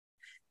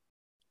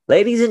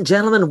Ladies and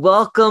gentlemen,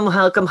 welcome,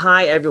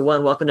 hi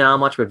everyone. Welcome to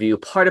Nom Watch Review,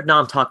 part of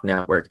Nom Talk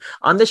Network.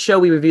 On this show,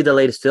 we review the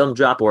latest film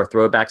drop or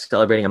throwbacks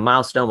celebrating a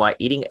milestone while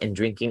eating and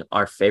drinking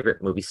our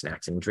favorite movie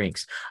snacks and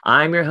drinks.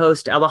 I'm your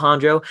host,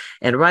 Alejandro,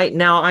 and right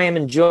now I am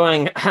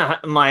enjoying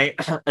my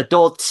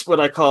adult, what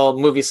I call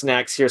movie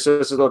snacks here. So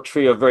this is a little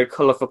trio of very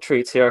colorful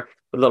treats here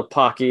with a little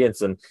Pocky and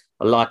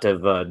a lot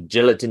of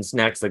gelatin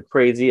snacks like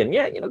crazy. And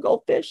yeah,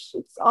 goldfish.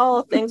 It's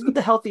all things with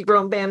the healthy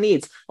grown man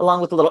needs,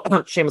 along with a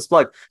little shameless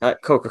plug.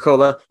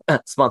 Coca-Cola,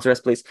 sponsor us,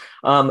 please.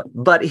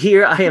 But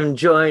here I am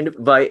joined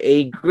by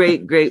a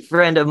great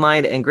friend of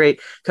mine and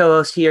great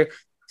co-host here.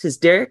 This is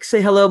Derrick.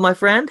 Say hello, my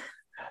friend.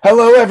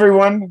 Hello,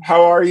 everyone.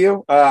 How are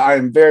you?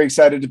 I'm very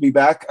excited to be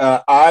back.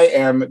 I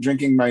am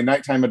drinking my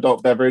nighttime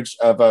adult beverage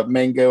of a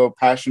mango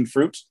passion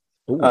fruit.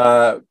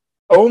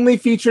 Only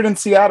featured in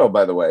Seattle,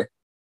 by the way.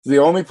 It's the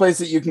only place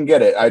that you can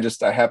get it. I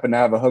happen to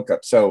have a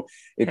hookup. So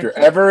if you're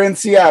ever in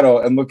Seattle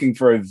and looking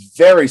for a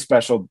very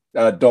special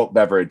adult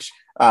beverage,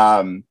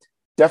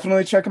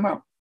 definitely check them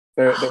out.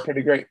 They're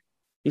pretty great.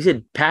 You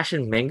said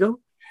passion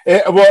mango?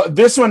 Well,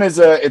 this one it's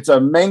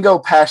a mango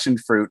passion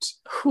fruit,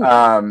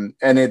 and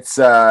it's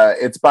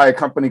by a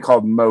company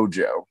called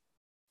Mojo.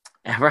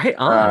 Right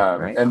on.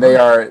 Right and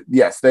on.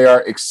 they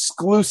are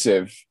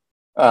exclusive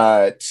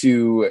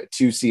to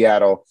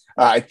Seattle.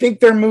 I think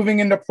they're moving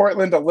into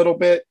Portland a little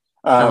bit.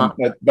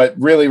 But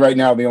really right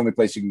now the only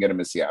place you can get them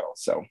is Seattle.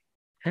 So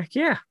heck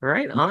yeah,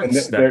 right on.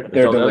 They're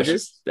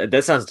delicious.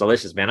 That sounds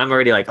delicious, man. I'm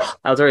already like,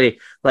 I was already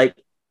like,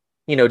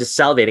 just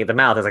salivating at the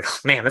mouth. I was like, oh,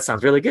 man, that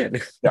sounds really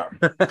good. Yeah.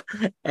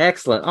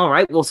 Excellent. All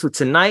right. Well, so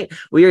tonight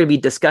we are going to be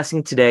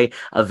discussing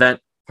Event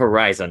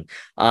Horizon.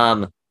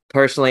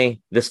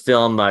 Personally, this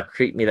film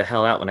creeped me the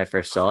hell out when I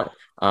first saw it.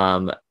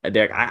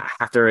 Derrick, I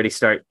have to already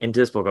start into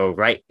this. We'll go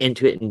right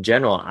into it in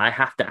general. I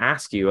have to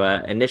ask you,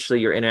 initially,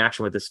 your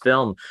interaction with this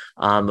film.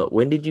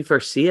 When did you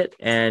first see it,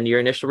 and your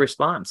initial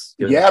response?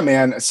 Yeah,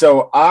 man.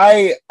 So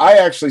I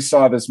actually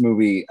saw this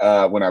movie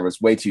when I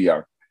was way too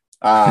young.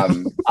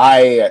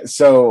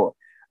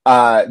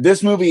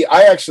 This movie,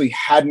 I actually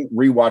hadn't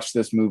rewatched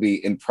this movie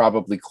in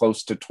probably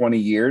close to 20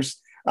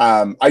 years.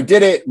 We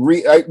did it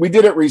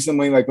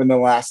recently, like in the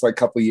last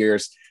couple of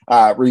years.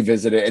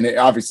 Revisit it, and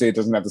obviously it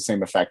doesn't have the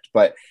same effect,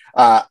 but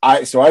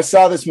I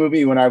saw this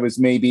movie when I was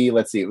maybe,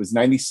 it was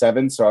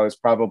 97, so I was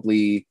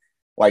probably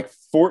like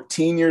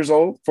 15 years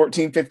old,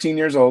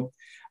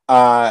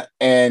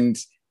 and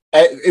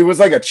it was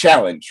like a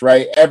challenge,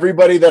 right?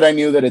 Everybody that I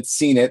knew that had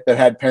seen it, that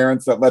had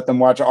parents that let them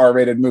watch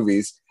R-rated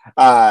movies,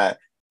 we're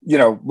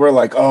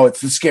like, oh,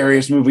 it's the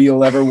scariest movie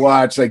you'll ever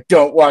watch, like,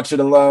 don't watch it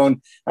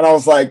alone. And I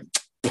was like,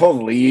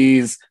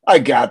 please, I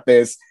got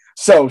this.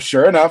 So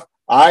sure enough,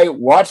 I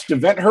watched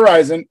Event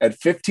Horizon at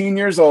 15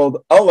 years old,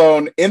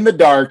 alone, in the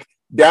dark,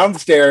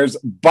 downstairs,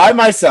 by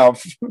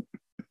myself,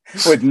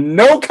 with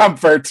no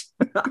comfort,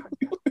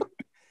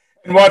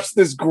 and watched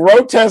this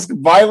grotesque,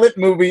 violent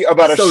movie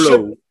about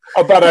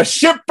a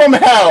ship from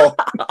hell.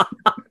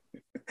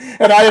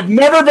 And I have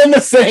never been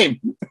the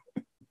same.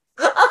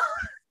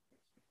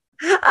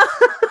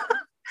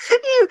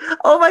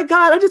 Oh my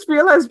God, I just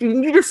realized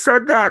you just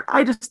said that.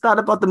 I just thought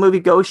about the movie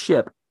Ghost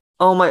Ship.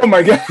 Oh my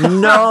God.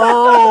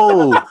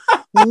 No.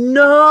 I'm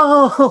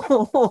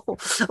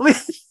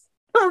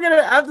going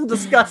to have to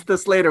discuss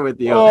this later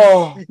with you.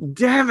 Oh.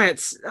 Damn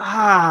it.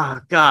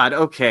 God.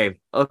 Okay.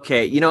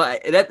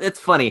 That's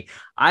funny.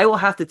 I will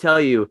have to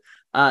tell you,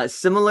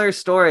 similar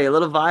story, a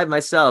little vibe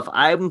myself.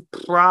 I'm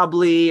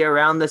probably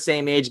around the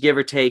same age, give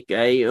or take,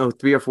 3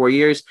 or 4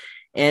 years.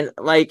 And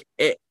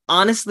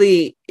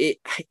honestly,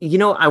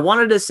 I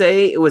wanted to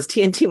say it was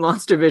TNT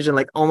Monster Vision,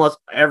 like almost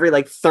every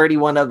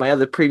 31 of my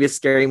other previous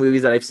scary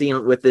movies that I've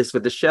seen with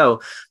the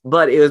show,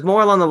 but it was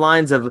more along the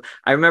lines of,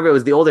 I remember it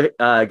was the older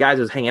guys I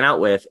was hanging out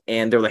with,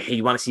 and they're like,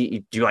 hey,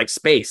 do you like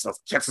space? Like,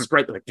 yes, it's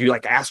great. They're like, do you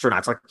like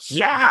astronauts? Like,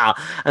 yeah.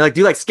 And like, do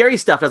you like scary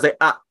stuff? And I was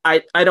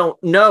like, I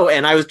don't know.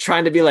 And I was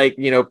trying to be like,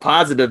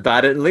 positive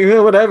about it and like,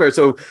 whatever.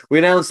 So we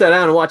now sat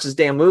down and watched this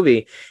damn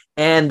movie.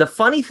 And the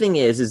funny thing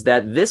is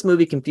that this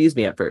movie confused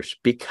me at first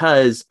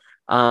because,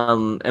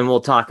 and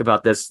we'll talk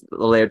about this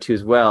later too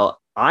as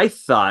well, I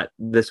thought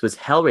this was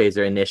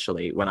Hellraiser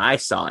initially when I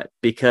saw it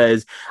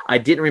because I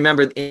didn't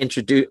remember the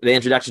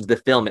introduction to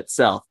the film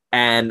itself.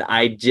 And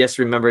I just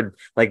remembered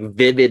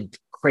vivid,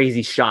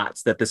 crazy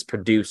shots that this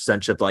produced,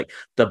 such as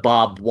the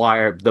barbed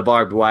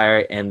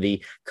wire and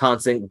the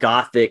constant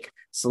gothic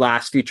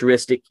 /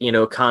 futuristic,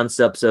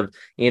 concepts of,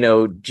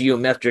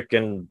 geometric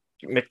and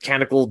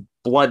mechanical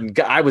blood.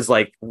 I was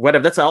like,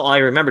 whatever. That's all I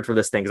remembered from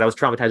this thing because I was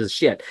traumatized as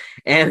shit.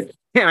 And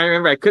I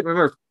remember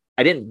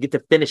I didn't get to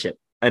finish it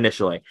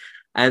initially.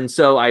 And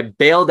so I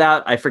bailed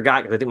out. I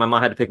forgot because I think my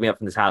mom had to pick me up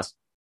from this house.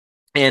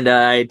 And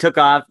I took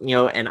off,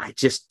 and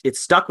it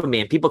stuck with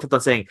me. And people kept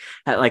on saying,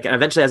 and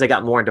eventually as I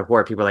got more into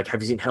horror, people were like,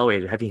 have you seen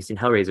Hellraiser? Have you seen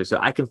Hellraiser? So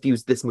I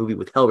confused this movie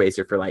with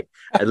Hellraiser for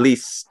at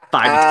least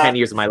 5 to 10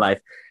 years of my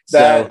life.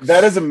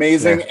 That is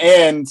amazing.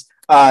 Yeah. And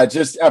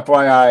just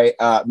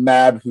FYI,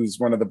 Mab, who's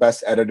one of the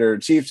best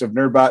editor-in-chiefs of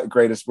Nerdbot,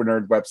 greatest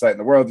nerd website in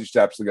the world, you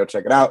should absolutely go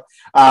check it out.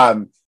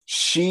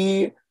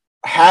 She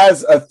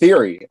has a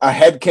theory, a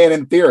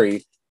headcanon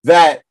theory,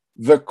 that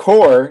the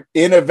core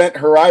in Event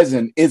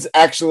Horizon is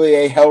actually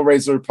a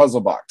Hellraiser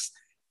puzzle box.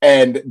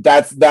 And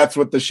that's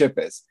what the ship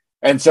is.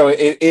 And so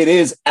it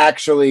is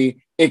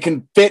actually, it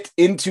can fit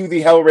into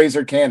the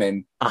Hellraiser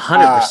canon.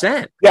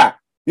 100%. Yeah.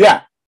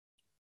 Yeah.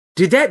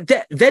 Dude,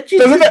 that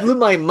just blew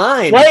my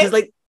mind. Right? Because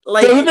like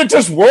doesn't it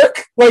just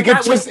work? Like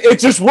it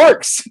just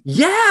works.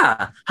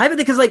 Yeah,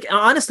 because like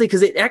honestly,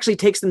 because it actually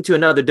takes them to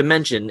another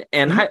dimension.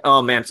 And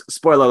oh man,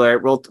 spoiler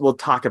alert, we'll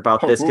talk about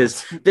this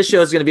because this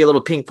show is going to be a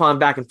little ping pong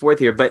back and forth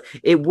here. But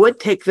it would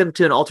take them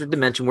to an alternate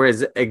dimension,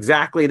 whereas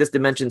exactly this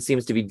dimension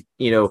seems to be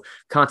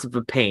concept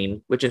of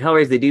pain, which in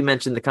Hellraiser they do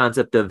mention the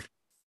concept of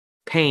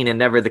pain and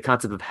never the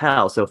concept of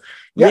hell. So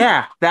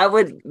yeah that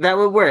would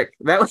work.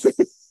 That was.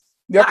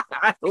 Yep.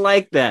 I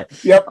like that.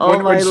 Yep.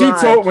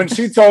 When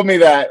she told me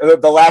that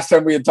the last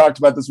time we had talked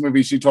about this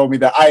movie, she told me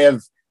that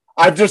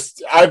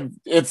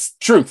it's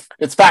truth.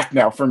 It's fact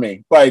now for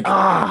me. Like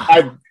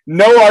I've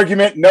no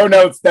argument, no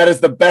notes. That is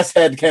the best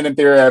headcanon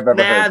theory I've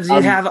ever heard. You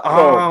have,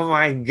 oh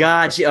my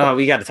God.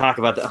 We got to talk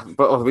about that.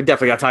 We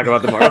definitely got to talk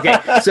about them more. Okay.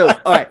 So,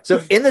 all right.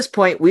 So in this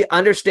point, we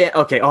understand.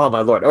 Okay. Oh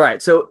my Lord. All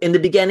right. So in the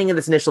beginning of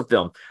this initial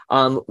film,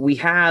 we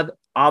have,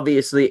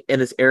 obviously in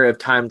this era of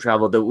time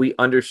travel that we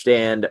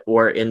understand,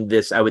 or in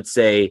this, I would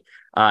say,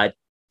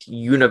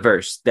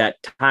 universe, that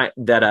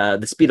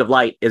the speed of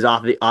light is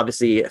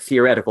obviously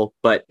theoretical,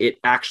 but it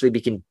actually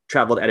being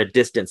traveled at a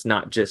distance,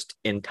 not just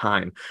in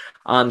time.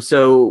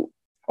 So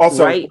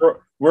also, right?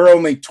 we're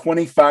only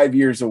 25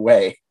 years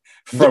away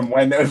from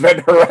when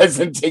Event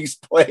Horizon takes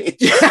place.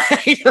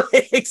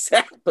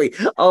 Exactly.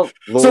 Oh,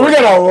 Lord. So we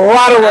got a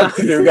lot of work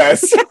to do,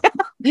 guys.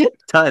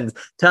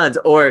 tons.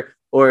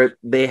 Or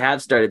they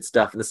have started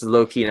stuff, and this is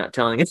low key not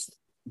telling us.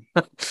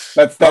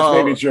 That's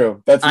maybe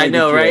true. That's maybe I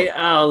know, true. Right?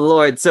 Oh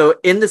Lord! So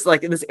in this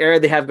era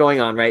they have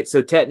going on, right?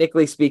 So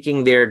technically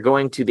speaking, they're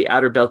going to the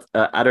outer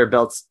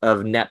belts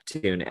of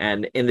Neptune,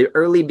 and in the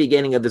early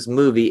beginning of this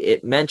movie,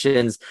 it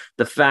mentions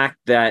the fact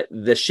that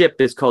the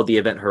ship is called the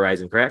Event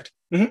Horizon, correct?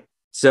 Mm-hmm.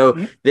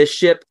 So this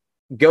ship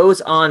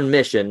goes on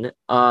mission,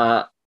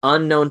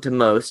 unknown to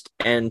most,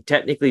 and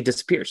technically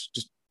disappears.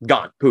 Just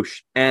gone,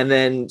 poosh. And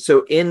then,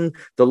 so in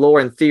the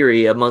lore and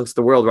theory amongst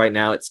the world right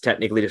now, it's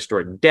technically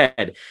destroyed and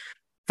dead.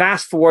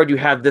 Fast forward, you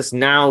have this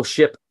now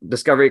ship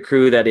Discovery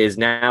crew that is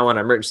now on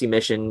an emergency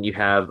mission. You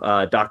have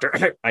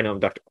Dr. I know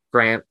him, Dr.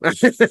 Grant.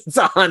 It's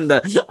on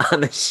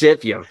the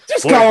ship. You have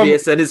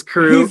Morpheus and his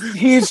crew.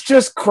 He's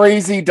just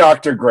crazy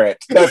Dr. Grant.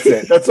 That's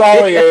it. That's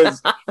all he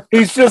is.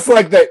 He's just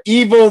like the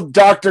evil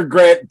Dr.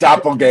 Grant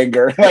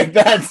doppelganger. Like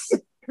that's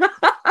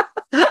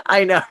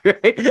I know,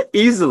 right?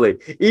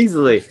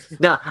 Easily.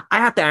 Now, I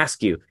have to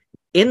ask you,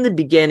 in the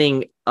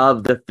beginning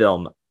of the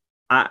film,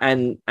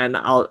 and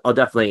I'll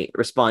definitely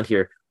respond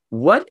here.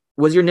 What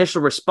was your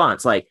initial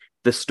response? Like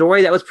the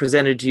story that was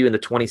presented to you in the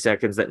 20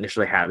 seconds that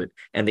initially happened,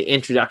 and the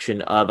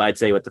introduction of, I'd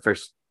say, what the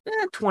first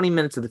 20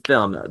 minutes of the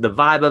film, the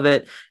vibe of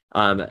it,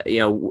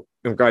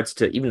 in regards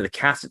to even the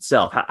cast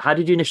itself. How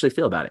did you initially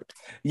feel about it?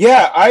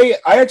 Yeah, I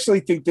actually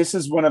think this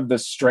is one of the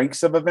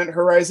strengths of Event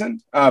Horizon.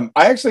 I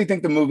actually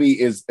think the movie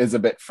is a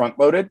bit front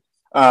loaded.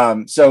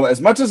 So as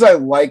much as I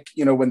like,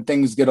 when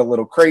things get a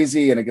little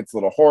crazy and it gets a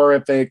little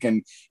horrific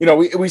and,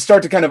 we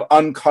start to kind of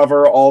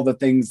uncover all the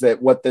things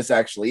that what this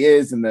actually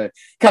is and the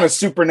kind of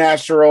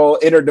supernatural,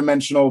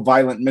 interdimensional,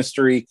 violent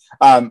mystery.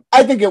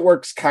 I think it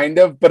works kind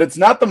of, but it's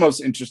not the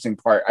most interesting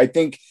part. I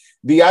think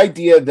the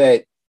idea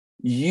that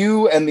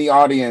you and the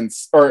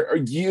audience, or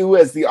you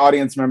as the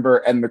audience member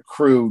and the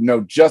crew, know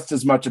just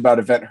as much about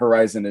Event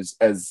Horizon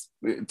as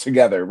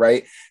together,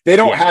 right? They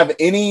don't have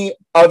any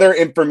other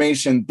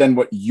information than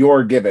what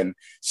you're given.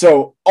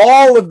 So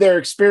all of their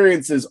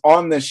experiences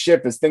on this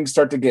ship, as things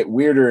start to get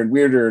weirder and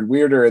weirder and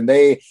weirder, and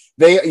they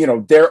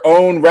their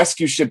own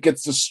rescue ship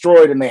gets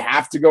destroyed and they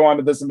have to go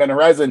onto this Event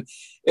Horizon.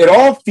 It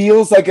all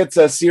feels like it's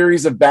a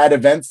series of bad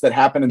events that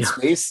happen in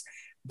space.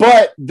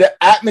 But the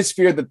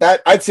atmosphere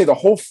that I'd say the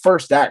whole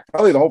first act,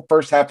 probably the whole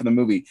first half of the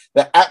movie,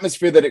 the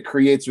atmosphere that it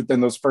creates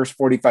within those first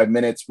 45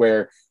 minutes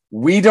where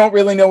we don't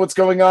really know what's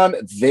going on,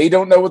 they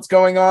don't know what's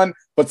going on,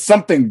 but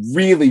something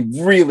really,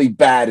 really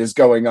bad is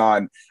going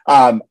on.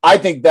 I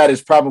think that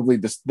is probably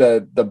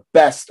the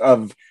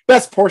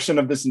best portion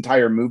of this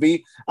entire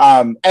movie.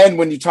 And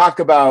when you talk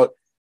about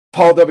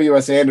Paul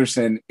W.S.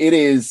 Anderson, it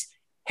is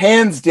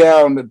hands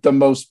down the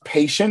most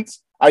patient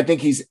I think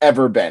he's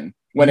ever been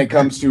when it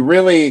comes to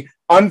really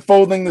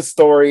unfolding the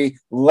story,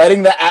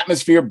 letting the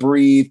atmosphere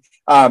breathe.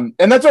 And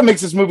that's what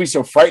makes this movie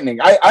so frightening.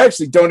 I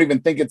actually don't even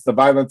think it's the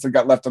violence that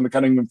got left on the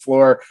cutting room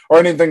floor or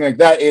anything like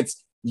that.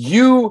 It's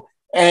you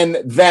and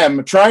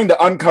them trying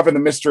to uncover the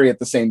mystery at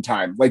the same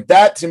time. Like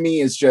that to me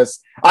is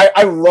just,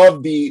 I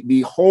love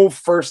the whole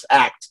first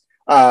act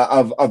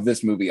of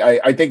this movie.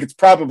 I think it's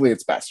probably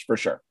its best for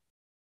sure.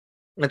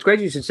 It's great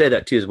you should say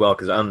that too as well,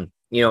 because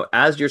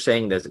as you're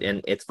saying this,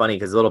 and it's funny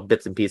because little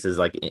bits and pieces,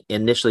 like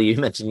initially you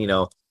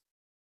mentioned,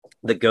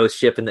 the ghost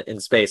ship in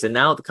space, and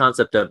now the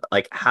concept of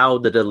like how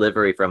the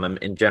delivery from him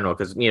in general,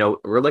 because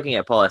we're looking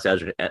at Paul S.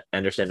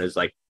 Anderson as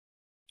like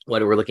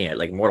what we're looking at,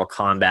 like Mortal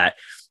Kombat,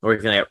 or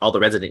looking at all the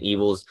Resident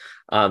Evils.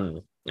 I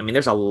mean,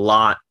 there's a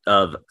lot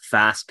of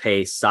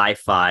fast-paced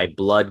sci-fi,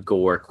 blood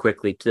gore,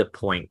 quickly to the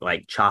point,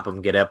 like chop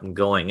them, get up and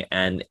going.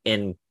 And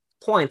in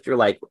points, you're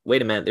like,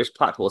 wait a minute, there's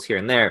plot holes here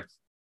and there.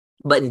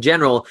 But in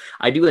general,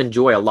 I do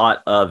enjoy a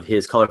lot of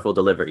his colorful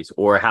deliveries,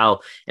 or how,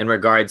 in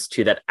regards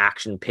to that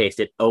action pace,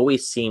 it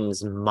always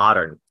seems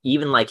modern.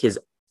 Even like his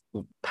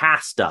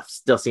past stuff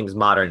still seems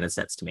modern in a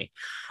sense to me.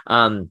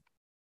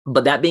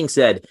 But that being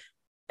said,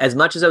 as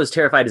much as I was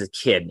terrified as a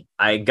kid,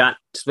 I got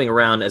to swing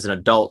around as an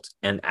adult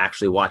and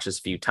actually watch this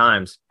a few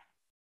times.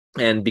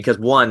 And because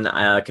one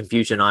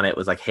confusion on it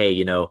was like,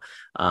 hey,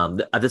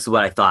 this is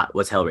what I thought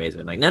was Hellraiser.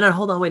 And like, no,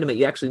 hold on, wait a minute.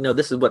 You actually know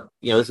this is what,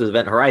 this was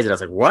Event Horizon. I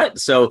was like, what?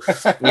 So,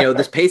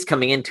 this pace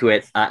coming into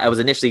it, I was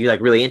initially like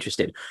really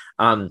interested.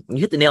 You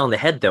hit the nail on the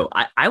head, though.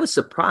 I was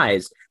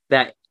surprised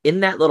that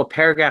in that little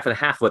paragraph and a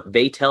half, what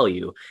they tell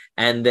you,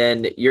 and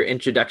then your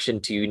introduction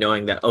to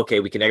knowing that, okay,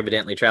 we can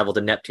evidently travel to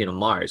Neptune and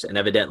Mars, and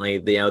evidently,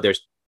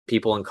 there's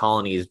people in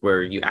colonies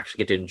where you actually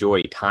get to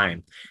enjoy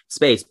time,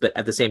 space, but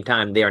at the same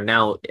time, they are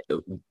now,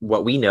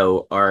 what we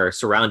know, are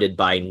surrounded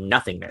by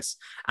nothingness,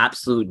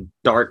 absolute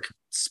dark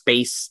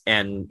space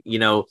and,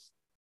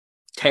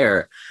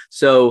 terror.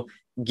 So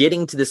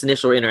getting to this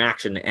initial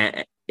interaction,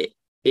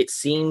 it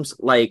seems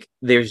like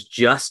there's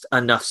just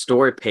enough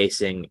story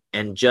pacing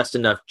and just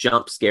enough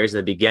jump scares at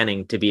the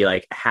beginning to be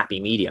like a happy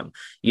medium.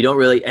 You don't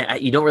really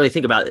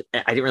think about it.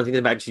 I didn't really think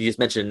about it. You just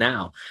mentioned it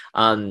now.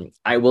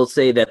 I will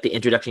say that the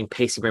introduction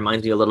pacing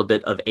reminds me a little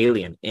bit of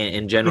Alien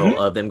in general,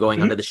 of them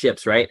going onto the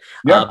ships, right?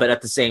 Yeah. But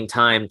at the same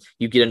time,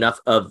 you get enough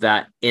of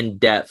that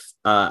in-depth,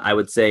 I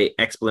would say,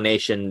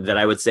 explanation that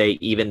I would say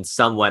even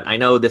somewhat. I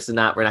know we're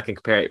not going to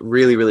compare it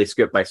really, really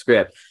script by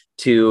script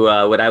to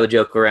what I would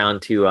joke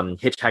around to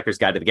Hitchhiker's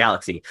Guide to the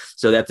Galaxy.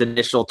 So that's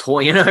initial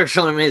 20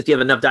 minutes. You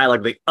have enough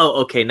dialogue, like,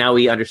 oh, okay, now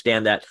we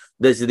understand that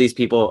these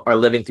people are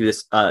living through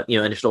this,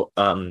 initial,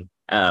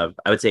 I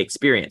would say,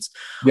 experience.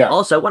 Yeah.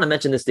 Also, I want to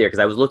mention this there because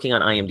I was looking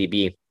on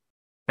IMDb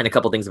and a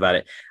couple things about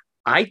it.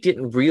 I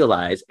didn't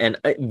realize, and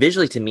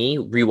visually to me,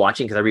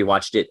 rewatching, because I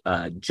rewatched it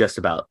just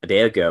about a day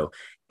ago,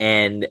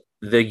 and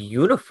the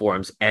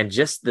uniforms and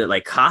just the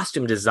like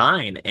costume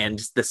design and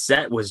just the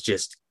set was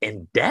just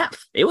in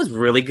depth. It was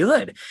really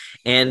good.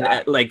 And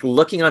like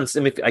looking on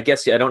some, I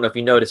guess, I don't know if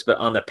you noticed, but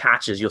on the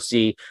patches, you'll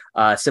see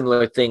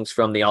similar things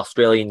from the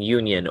Australian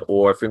Union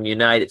or from the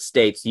United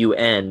States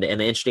UN.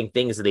 And the interesting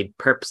thing is that they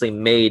purposely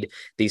made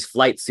these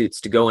flight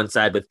suits to go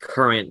inside with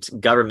current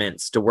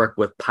governments to work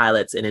with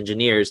pilots and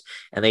engineers.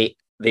 And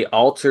they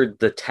altered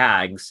the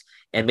tags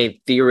and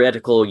made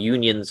theoretical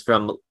unions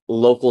from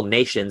local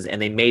nations,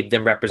 and they made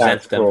them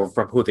represent them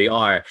from who they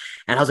are.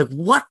 And I was like,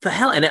 what the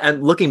hell?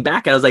 And looking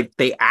back, I was like,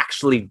 they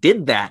actually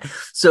did that.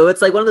 So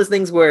it's like one of those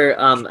things where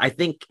I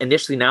think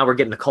initially now we're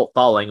getting a cult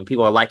following and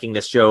people are liking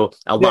this show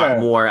a lot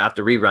more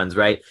after reruns,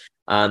 right?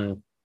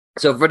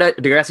 So for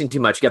digressing too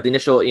much, you got the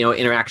initial,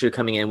 interaction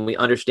coming in. We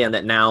understand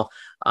that now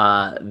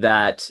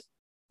that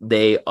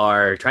they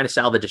are trying to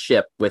salvage a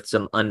ship with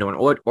some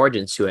unknown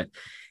origins to it.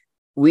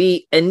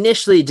 We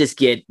initially just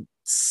get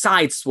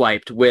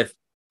sideswiped with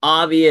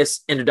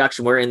obvious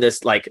introduction. We're in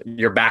this, like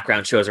your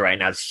background shows right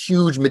now, this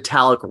huge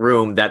metallic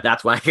room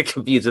that's why I get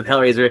confused with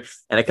Hellraiser,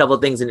 and a couple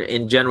of things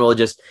in general,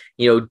 just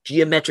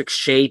geometric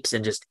shapes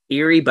and just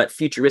eerie but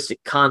futuristic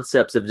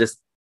concepts of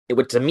just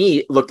what to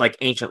me looked like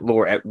ancient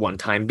lore at one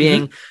time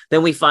being.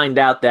 Then we find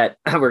out that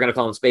we're going to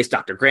call him Space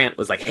Dr. Grant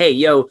was like, hey,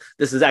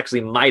 this is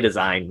actually my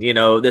design,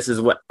 this is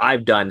what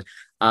I've done.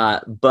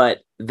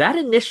 But that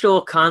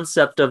initial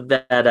concept of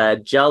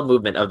that gel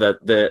movement of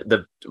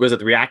the was it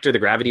the reactor, the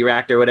gravity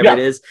reactor, whatever it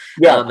is.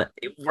 Yeah.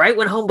 Right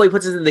when Homeboy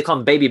puts it in, they call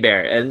him Baby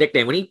Bear, a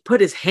nickname. When he put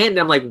his hand,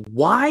 I'm like,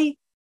 why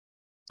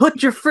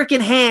put your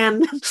freaking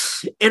hand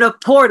in a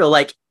portal?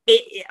 Like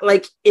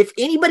if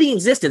anybody in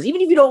existence, even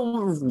if you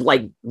don't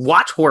like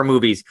watch horror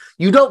movies,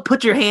 you don't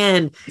put your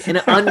hand in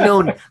an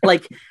unknown.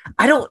 Like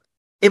I don't.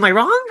 Am I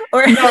wrong?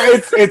 Or no,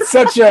 it's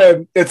such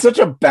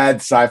a bad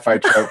sci-fi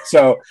trope.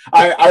 So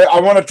I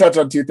want to touch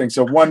on two things.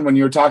 So one, when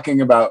you were talking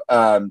about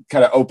kind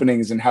of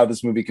openings and how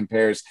this movie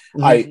compares,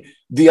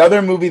 the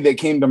other movie that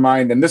came to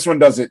mind, and this one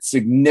does it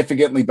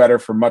significantly better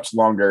for much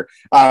longer.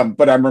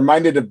 But I'm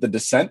reminded of The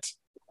Descent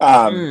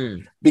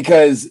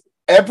because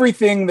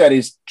everything that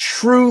is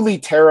truly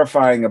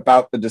terrifying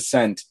about The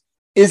Descent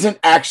isn't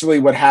actually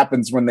what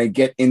happens when they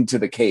get into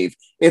the cave.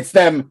 It's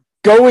them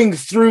going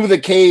through the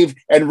cave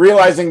and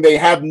realizing they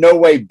have no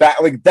way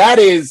back. Like that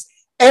is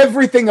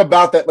everything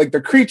about that. Like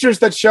the creatures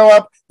that show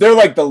up, they're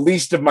like the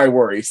least of my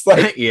worries.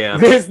 Like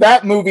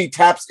that movie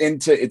taps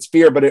into its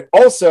fear, but it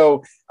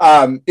also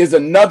is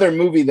another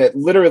movie that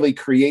literally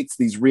creates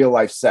these real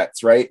life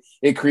sets, right?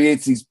 It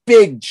creates these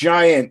big,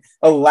 giant,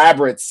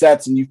 elaborate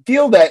sets. And you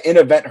feel that in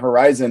Event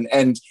Horizon.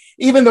 And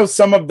even though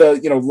some of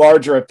the,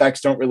 larger effects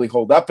don't really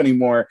hold up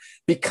anymore,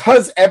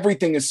 because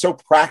everything is so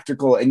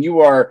practical and you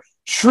are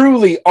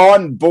truly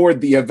on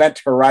board the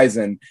Event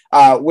Horizon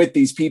with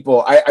these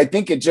people, I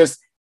think it just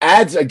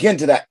adds again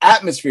to that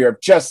atmosphere of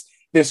just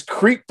this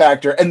creep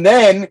factor. And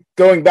then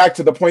going back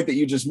to the point that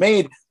you just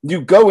made,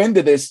 you go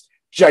into this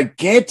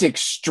gigantic,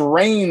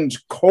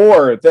 strange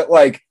core that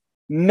like,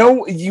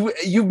 no,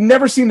 you've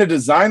never seen a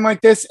design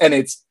like this. And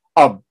it's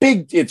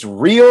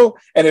real,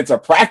 and it's a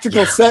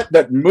practical set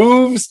that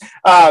moves.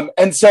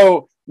 And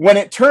so when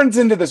it turns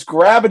into this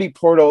gravity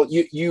portal,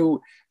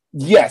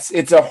 yes,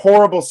 it's a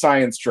horrible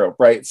science trope,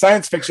 right?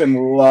 Science fiction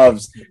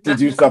loves to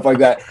do stuff like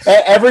that.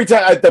 Every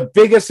time, the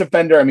biggest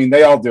offender, I mean,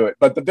 they all do it,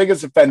 but the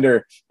biggest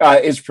offender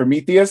is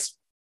Prometheus.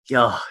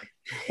 Yeah.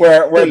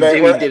 Where we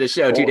did a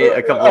show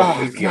a couple of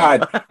weeks ago.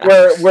 God,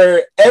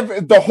 where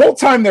the whole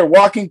time they're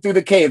walking through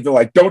the cave, they're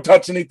like, don't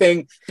touch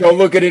anything, don't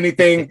look at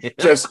anything,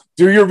 just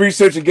do your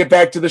research and get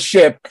back to the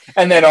ship.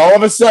 And then all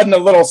of a sudden, a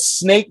little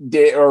snake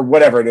or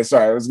whatever it is.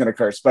 Sorry, I was going to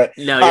curse, but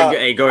no, you're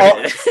hey, go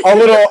ahead.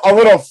 a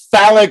little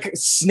phallic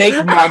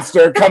snake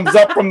monster comes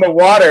up from the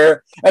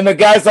water, and the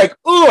guy's like,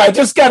 "Ooh, I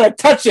just got to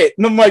touch it,"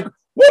 and I'm like,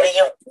 What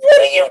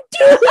are you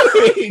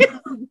doing?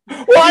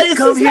 Why is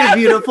come here,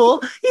 happening?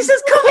 Beautiful? He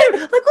says, "Come here."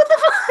 Like, what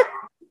the fuck?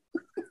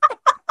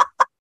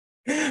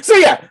 So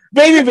yeah,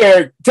 Baby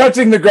Bear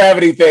touching the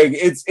gravity thing.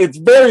 It's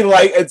very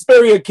light. It's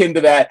very akin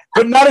to that,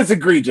 but not as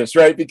egregious,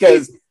 right?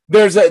 Because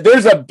there's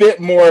a bit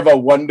more of a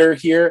wonder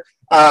here,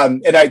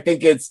 and I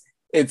think it's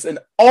an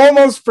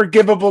almost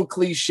forgivable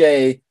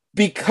cliche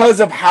because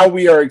of how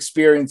we are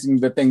experiencing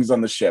the things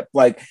on the ship.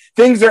 Like,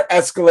 things are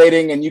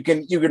escalating, and you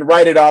can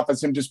write it off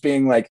as him just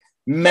being like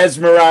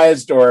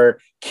mesmerized or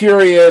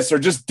curious or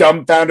just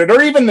dumbfounded,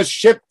 or even the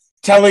ship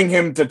telling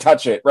him to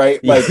touch it,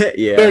 right? Like,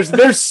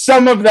 there's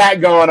some of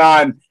that going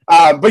on,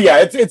 but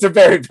yeah, it's a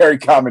very, very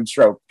common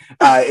trope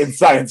in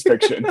science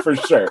fiction for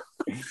sure.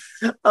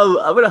 Oh,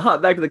 I'm gonna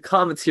hop back to the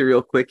comments here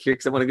real quick here,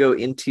 because I want to go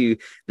into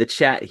the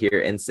chat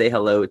here and say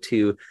hello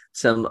to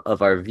some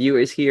of our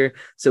viewers here.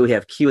 So we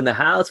have Q in the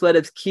house. What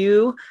up,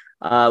 Q?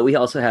 We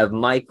also have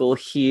Michael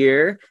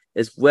here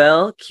as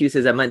well. Q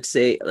says, I meant to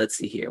say, let's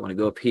see here, I want to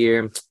go up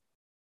here.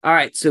 All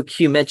right, so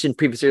Q mentioned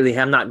previously,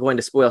 I'm not going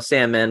to spoil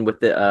Sandman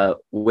with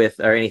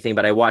or anything,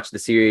 but I watched the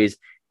series,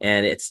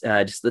 and it's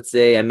just, let's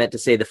say, I meant to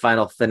say the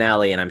final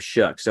finale, and I'm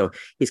shook. So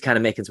he's kind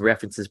of making some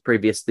references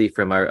previously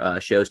from our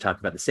shows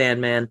talking about the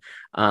Sandman.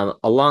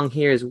 Along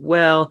here as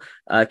well,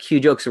 Q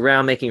jokes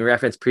around, making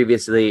reference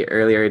previously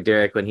earlier,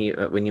 Derrick, when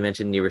you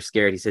mentioned you were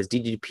scared. He says,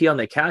 "Did you pee on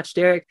the couch,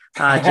 Derrick?"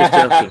 Just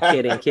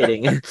joking,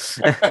 kidding.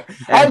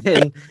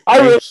 I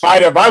really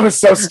fight him. I was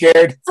so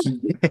scared.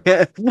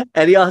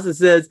 And he also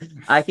says,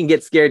 "I can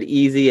get scared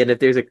easy, and if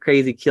there's a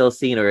crazy kill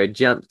scene or a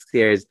jump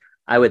scares,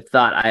 I would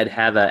thought I'd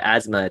have an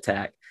asthma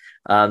attack."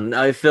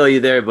 I feel you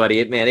there, buddy.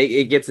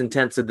 It gets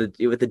intense with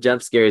the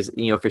jump scares,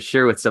 for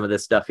sure, with some of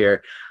this stuff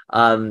here.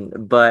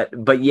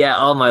 But yeah,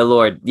 oh my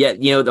Lord. Yeah,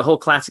 the whole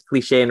classic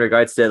cliche in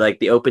regards to like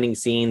the opening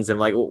scenes and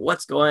like,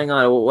 what's going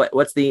on?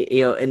 What's the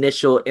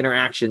initial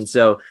interaction?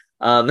 So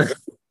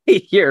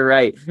you're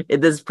right.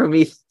 It does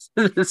Prometheus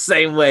the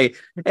same way.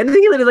 And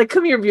then he like,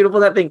 "Come here, beautiful."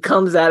 That thing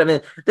comes at him,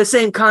 and the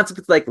same concept.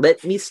 It's like,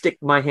 let me stick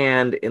my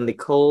hand in the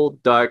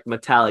cold, dark,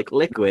 metallic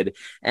liquid,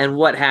 and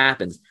what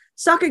happens?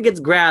 Sucker gets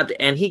grabbed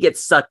and he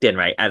gets sucked in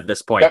right at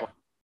this point.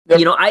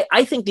 Yep.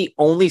 I think the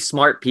only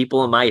smart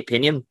people, in my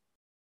opinion,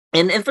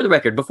 and for the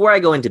record, before I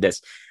go into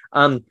this,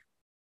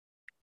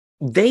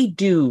 they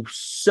do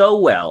so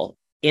well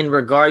in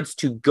regards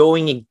to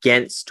going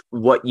against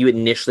what you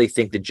initially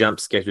think the jump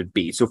scares would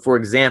be. So, for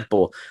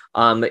example,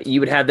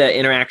 you would have that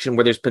interaction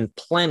where there's been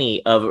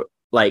plenty of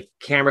like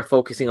camera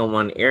focusing on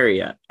one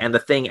area and the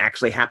thing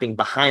actually happening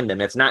behind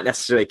them. It's not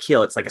necessarily a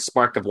kill. It's like a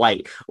spark of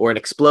light or an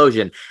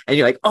explosion. And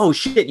you're like, oh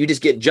shit, you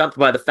just get jumped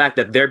by the fact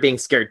that they're being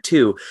scared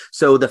too.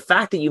 So the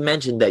fact that you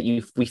mentioned that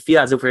we feel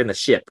as if we're in the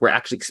ship, we're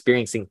actually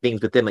experiencing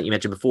things with them that you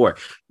mentioned before.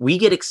 We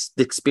get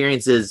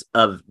experiences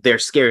of their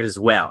scares as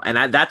well.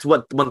 And that's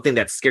one thing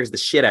that scares the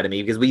shit out of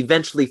me, because we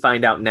eventually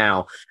find out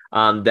now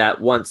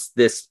that once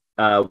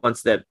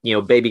that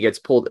Baby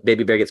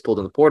Bear gets pulled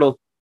in the portal,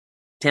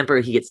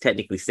 he gets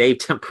technically saved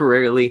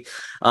temporarily,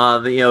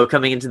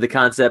 coming into the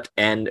concept,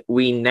 and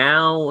we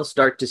now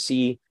start to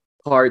see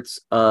parts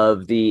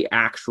of the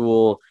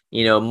actual,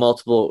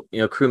 multiple,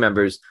 crew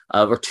members,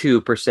 or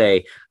two per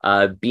se,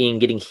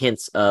 getting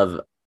hints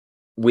of,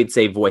 we'd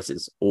say,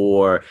 voices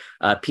or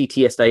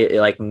PTSD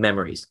like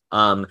memories,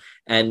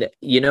 and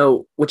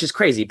which is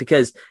crazy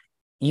because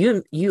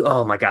you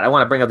oh my God, I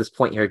want to bring up this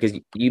point here because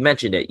you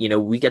mentioned it.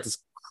 We get this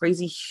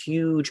crazy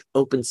huge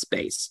open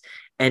space,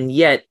 and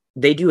yet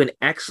they do an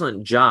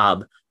excellent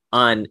job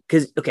on,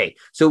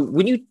 so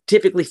when you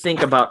typically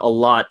think about a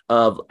lot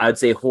of, I would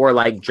say,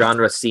 horror-like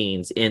genre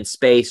scenes in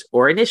space,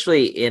 or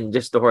initially in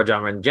just the horror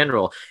genre in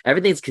general,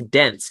 everything's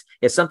condensed.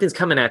 If something's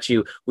coming at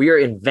you, we are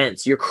in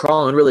vents, you're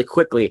crawling really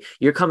quickly,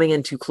 you're coming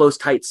into close,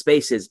 tight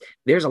spaces.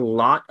 There's a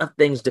lot of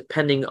things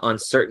depending on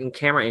certain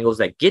camera angles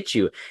that get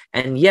you,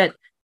 and yet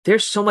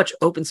there's so much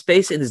open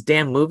space in this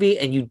damn movie,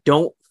 and you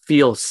don't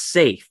feel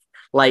safe.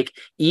 Like,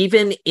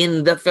 even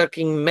in the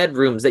fucking med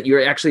rooms that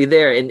you're actually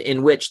there,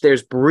 in which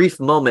there's brief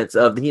moments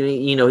of,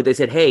 they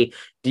said, "Hey,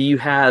 do you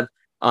have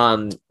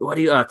what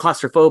do you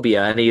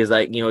claustrophobia? And he's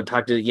like,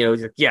 talk to,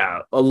 he's like, yeah,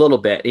 a little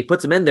bit. He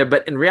puts him in there,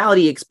 but in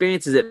reality, he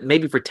experiences it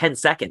maybe for 10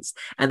 seconds.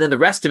 And then the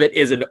rest of it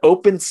is an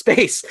open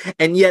space.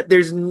 And yet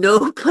there's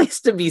no place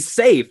to be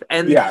safe.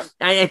 And Yeah.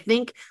 I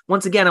think,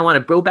 once again, I want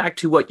to go back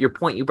to what your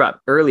point you brought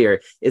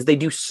earlier is they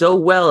do so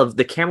well of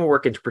the camera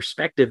work into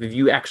perspective of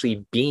you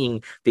actually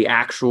being the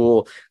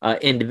actual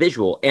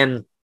individual.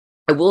 And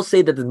I will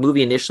say that the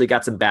movie initially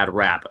got some bad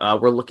rap.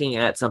 We're looking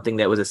at something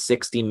that was a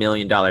 $60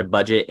 million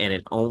budget, and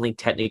it only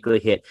technically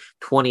hit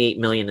 $28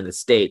 million in the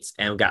States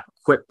and got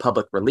quick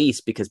public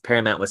release because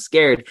Paramount was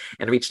scared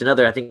and reached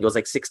another, I think it was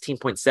like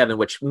 16.7,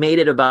 which made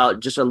it about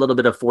just a little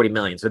bit of 40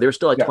 million. So they were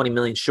still like 20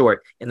 million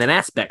short in that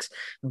aspects.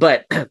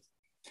 But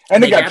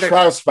and it got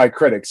trounced by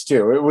critics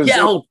too. It was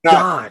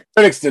God.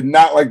 Critics did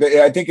not like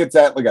the. I think it's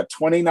at like a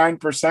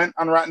 29%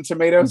 on Rotten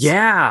Tomatoes.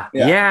 Yeah.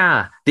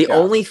 The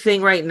only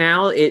thing right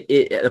now,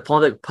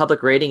 the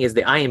public rating is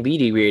the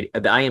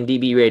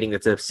IMDb rating.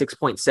 That's a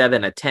 6.7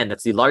 out of 10.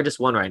 That's the largest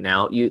one right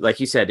now. Like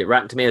you said,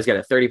 Rotten Tomatoes got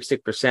a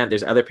 36%.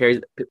 There's other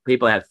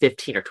people that have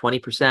 15 or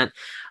 20%.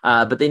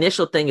 But the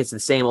initial thing is the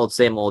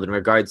same old in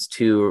regards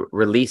to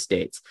release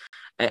dates.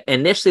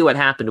 Initially, what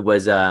happened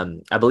was, I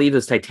believe it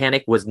was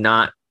Titanic was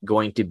not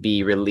going to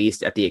be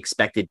released at the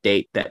expected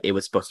date that it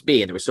was supposed to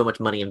be. And there was so much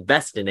money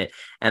invested in it.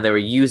 And they were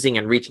using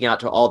and reaching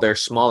out to all their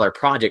smaller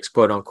projects,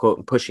 quote unquote,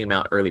 and pushing them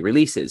out early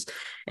releases.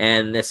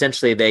 And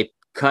essentially they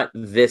cut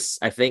this,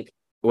 I think,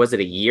 was it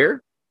a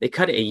year? They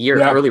cut it a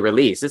year early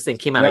release. This thing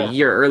came out a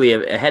year early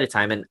ahead of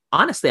time. And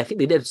honestly, I think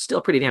they did still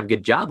a pretty damn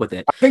good job with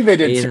it. I think they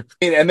did.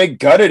 And they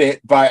gutted it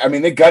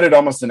they gutted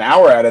almost an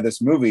hour out of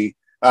this movie.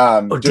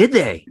 Did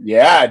they?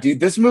 Yeah, dude,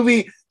 this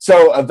movie.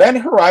 So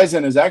Event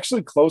Horizon is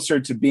actually closer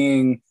to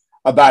being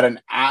about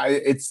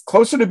it's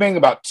closer to being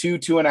about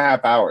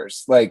 2.5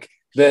 hours. Like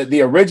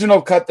the original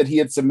cut that he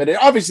had submitted,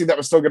 obviously that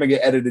was still going to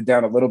get edited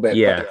down a little bit.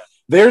 Yeah. But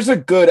there's a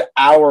good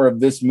hour of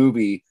this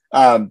movie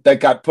that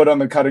got put on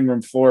the cutting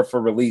room floor for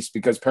release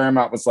because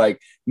Paramount was like,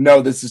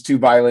 no, this is too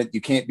violent.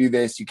 You can't do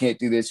this. You can't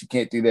do this. You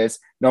can't do this.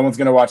 No one's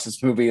going to watch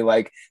this movie.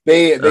 Like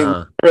they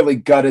really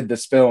gutted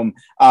this film.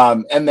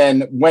 And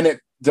then when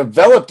it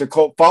developed a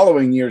cult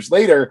following years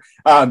later,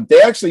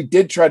 they actually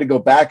did try to go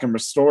back and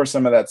restore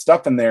some of that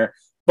stuff in there.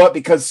 But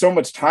because so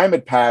much time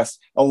had passed,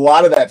 a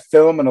lot of that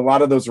film and a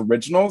lot of those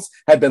originals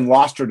had been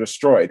lost or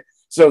destroyed.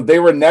 So they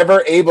were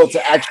never able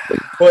to actually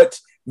put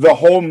the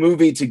whole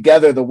movie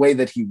together the way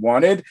that he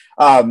wanted.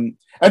 And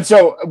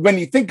so when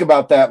you think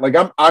about that, like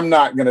I'm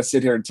not going to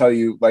sit here and tell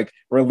you like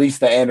release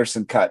the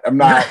Anderson cut. I'm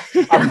not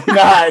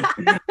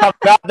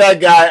that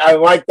guy. I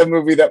like the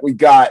movie that we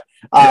got.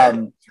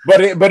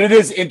 But it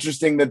is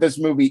interesting that this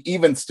movie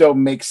even still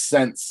makes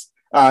sense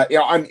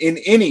in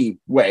any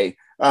way.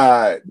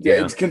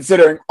 It's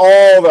considering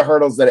all the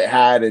hurdles that it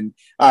had, and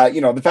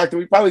the fact that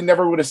we probably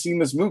never would have seen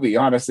this movie.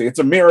 Honestly, it's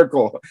a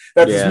miracle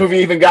that this movie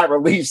even got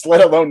released,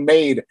 let alone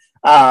made.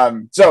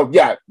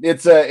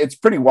 It's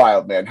pretty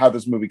wild, man, how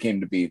this movie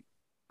came to be.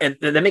 And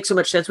that makes so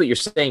much sense what you're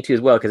saying too as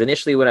well, because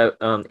initially when I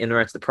in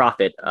regards to the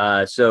profit,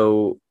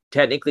 so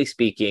technically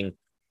speaking,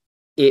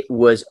 it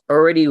was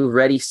already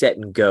ready, set,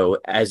 and go,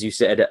 as you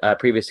said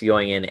previously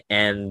going in,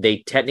 and they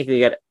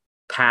technically got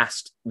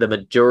past the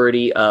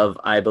majority of,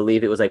 I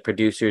believe it was like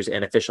producers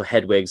and official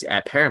headwigs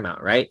at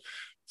Paramount, right?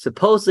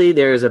 Supposedly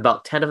there's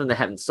about 10 of them that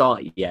haven't saw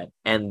it yet,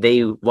 and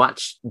they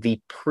watched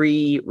the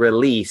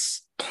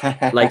pre-release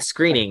like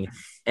screening,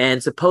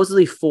 and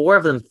supposedly 4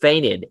 of them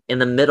fainted in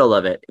the middle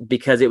of it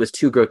because it was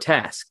too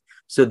grotesque.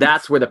 So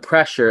that's where the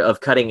pressure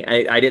of cutting,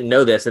 I didn't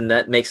know this, and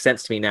that makes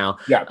sense to me now,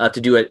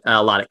 to do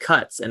a lot of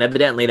cuts. And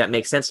evidently that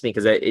makes sense to me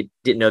because I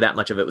didn't know that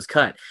much of it was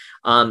cut.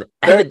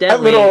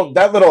 That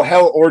little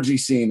hell orgy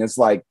scene is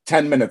like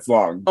 10 minutes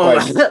long. Oh,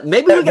 like,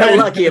 maybe we got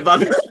lucky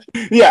about it.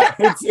 Yeah,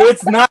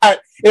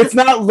 it's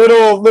not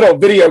little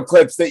video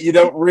clips that you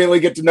don't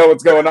really get to know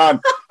what's going on.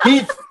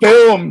 He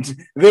filmed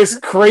this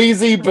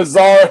crazy,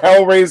 bizarre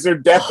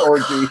Hellraiser death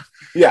orgy.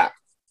 Yeah.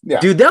 Yeah.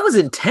 Dude, that was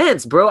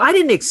intense, bro. I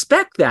didn't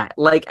expect that.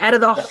 Like, out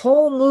of the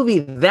whole movie,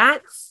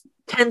 that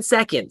 10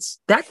 seconds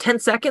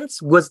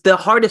was the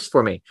hardest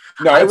for me.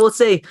 No, I will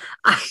say,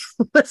 I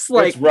was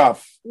like, it's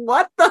rough.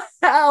 What the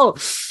hell?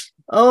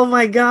 Oh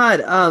my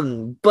God.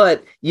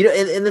 But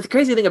and the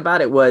crazy thing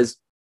about it was,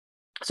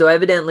 so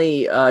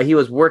evidently he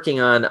was working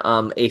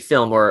on a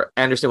film, or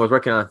Anderson was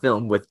working on a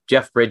film with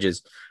Jeff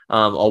Bridges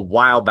a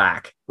while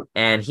back.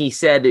 And he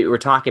said that we're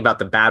talking about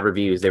the bad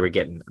reviews they were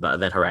getting about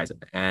Event Horizon.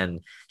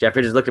 And Jeff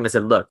Bridges looked at him and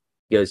said, look,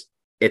 he goes,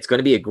 it's going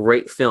to be a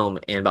great film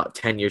in about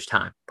 10 years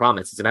time.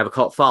 Promise. It's going to have a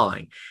cult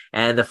following.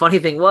 And the funny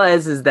thing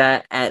is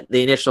that at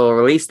the initial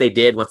release they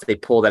did, once they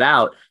pulled it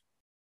out,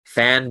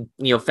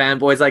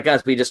 fanboys like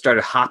us, we just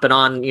started hopping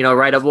on,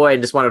 right away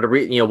and just wanted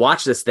to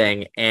watch this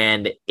thing.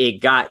 And it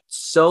got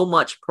so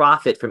much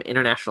profit from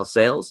international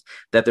sales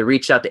that they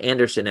reached out to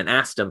Anderson and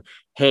asked him,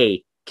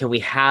 hey, can we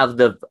have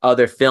the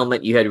other film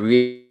that you had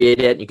read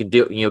it? You can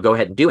do it, go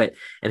ahead and do it.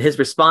 And his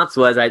response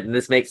was, and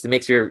this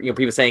makes your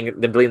people saying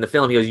them deleting the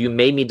film. He goes, you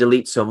made me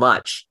delete so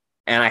much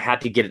and I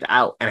had to get it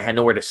out, and I had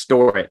nowhere to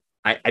store it.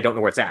 I don't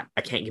know where it's at.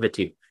 I can't give it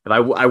to you. If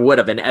I would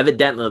have, and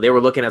evidently they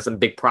were looking at some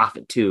big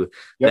profit too.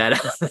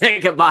 Yep.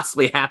 That could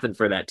possibly happen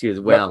for that too as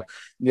well. Yep.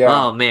 Yeah.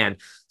 Oh man.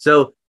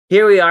 So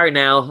here we are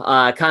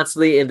now,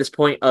 constantly in this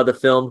point of the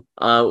film.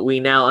 We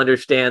now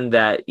understand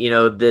that,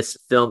 this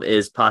film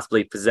is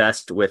possibly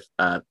possessed with,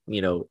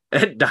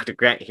 Dr.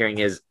 Grant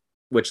hearing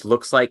which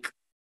looks like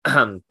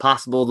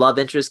possible love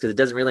interest, because it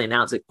doesn't really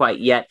announce it quite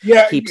yet.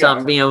 Yeah, keeps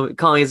on,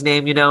 calling his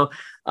name,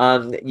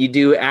 You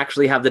do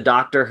actually have the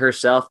doctor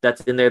herself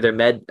that's in there, their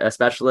med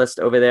specialist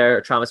over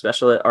there, trauma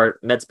specialist or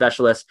med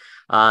specialist.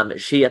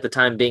 She at the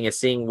time being is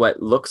seeing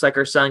what looks like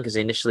her son because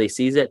he initially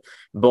sees it.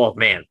 But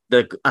man,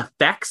 the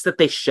effects that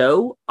they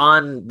show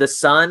on the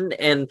son,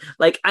 and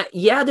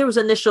there was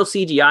initial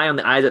CGI on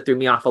the eyes that threw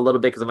me off a little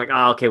bit because I'm like,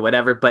 oh, okay,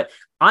 whatever. But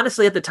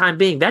honestly, at the time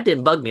being, that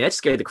didn't bug me. That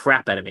scared the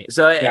crap out of me.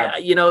 So,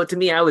 to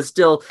me, I was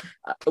still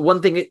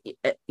one thing,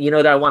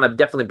 that I want to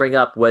definitely bring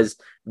up was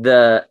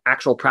the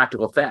actual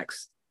practical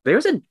effects.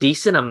 There's a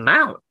decent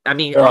amount. I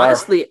mean,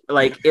 honestly,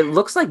 it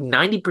looks like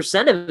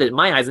 90% of it in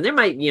my eyes, and there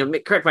might,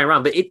 correct me if I'm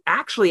wrong, but it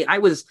actually, I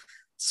was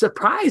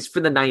surprised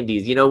for the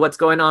 90s, what's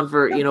going on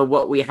for,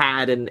 what we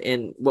had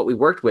and what we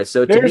worked with.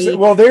 So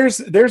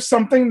there's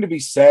something to be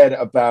said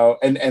about,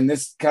 and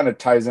this kind of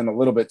ties in a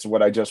little bit to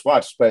what I just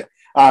watched, but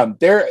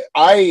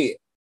I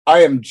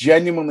am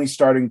genuinely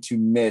starting to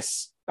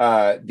miss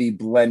the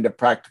blend of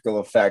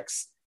practical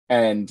effects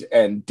and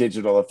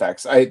digital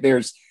effects.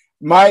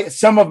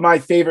 Some of my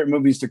favorite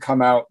movies to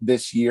come out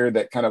this year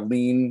that kind of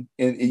lean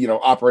in,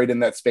 operate in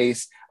that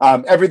space.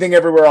 Everything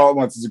Everywhere All at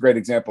Once is a great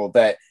example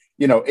that,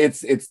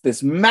 it's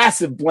this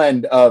massive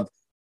blend of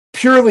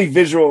purely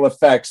visual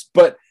effects,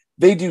 but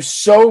they do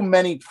so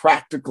many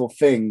practical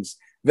things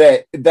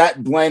that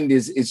blend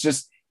is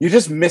just, you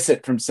just miss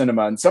it from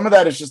cinema. And some of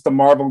that is just the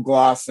marble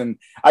gloss. And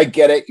I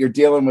get it. You're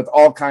dealing with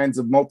all kinds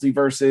of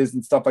multiverses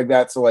and stuff like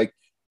that. So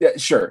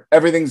sure,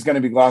 everything's going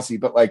to be glossy,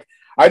 but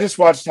I just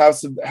watched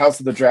House of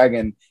the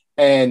Dragon,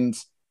 and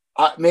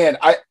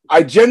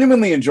I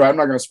genuinely enjoy. I'm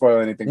not going to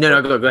spoil anything.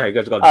 No, go ahead.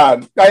 Go.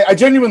 I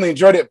genuinely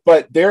enjoyed it,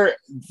 but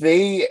the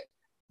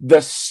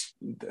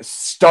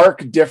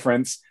stark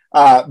difference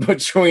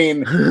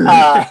between.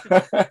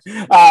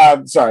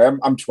 Sorry,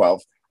 I'm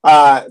 12.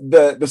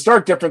 The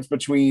stark difference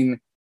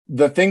between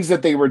the things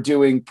that they were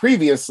doing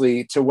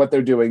previously to what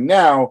they're doing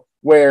now,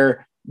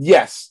 where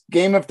yes,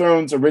 Game of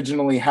Thrones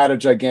originally had a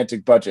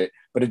gigantic budget,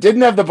 but it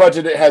didn't have the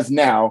budget it has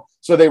now.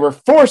 So they were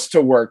forced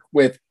to work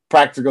with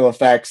practical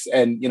effects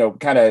and,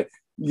 kind of,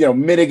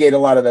 mitigate a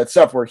lot of that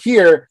stuff. Where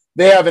here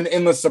they have an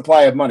endless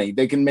supply of money.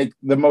 They can make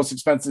the most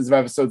expensive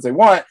episodes they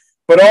want,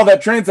 but all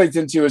that translates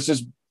into is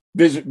just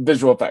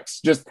visual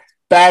effects, just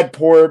bad,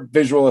 poor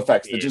visual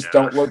effects that just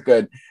don't look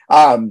good.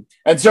 And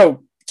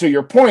so to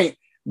your point,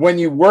 when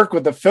you work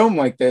with a film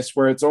like this,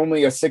 where it's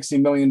only a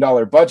 $60 million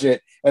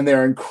budget and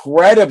they're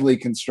incredibly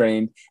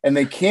constrained and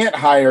they can't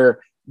hire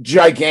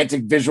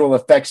gigantic visual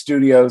effects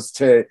studios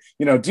to,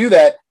 do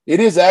that, it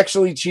is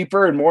actually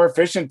cheaper and more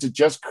efficient to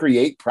just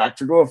create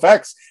practical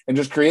effects and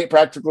just create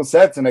practical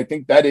sets. And I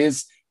think that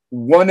is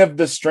one of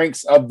the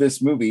strengths of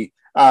this movie.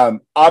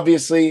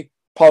 Obviously,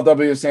 Paul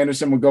W.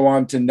 Sanderson would go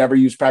on to never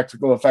use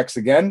practical effects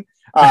again.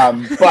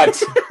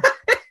 But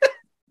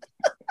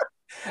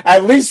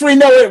at least we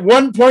know at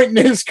one point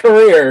in his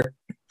career,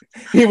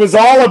 he was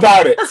all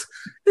about it.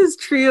 This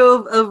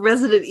trio of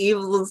Resident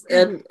Evils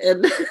and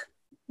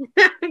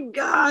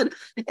God,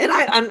 and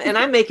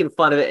I'm making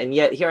fun of it, and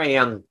yet here I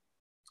am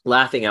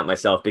laughing at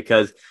myself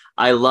because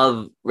I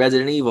love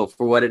Resident Evil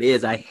for what it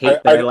is. I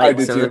hate that I like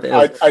some of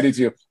it. I do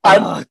too.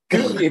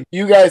 If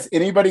you guys,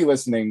 anybody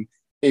listening,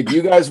 if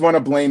you guys want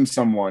to blame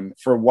someone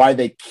for why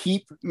they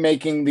keep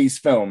making these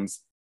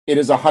films, it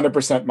is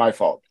 100% my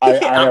fault.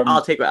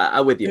 I'll take.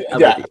 I'm with you.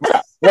 With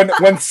you.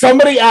 When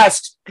somebody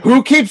asks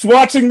who keeps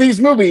watching these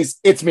movies,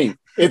 it's me.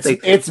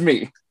 It's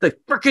me. Like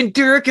freaking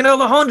Derrick and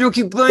Alejandro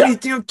keep buying these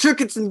damn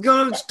tickets and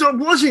go stop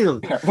watching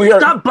them.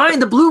 Stop buying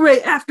the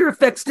Blu-ray After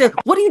Effects.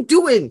 What are you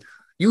doing?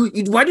 You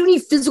why do you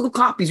need physical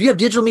copies? We have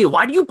digital media.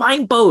 Why do you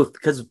buying both?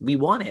 Because we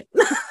want it.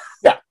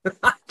 Yeah.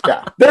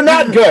 They're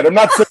not good. I'm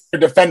not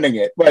defending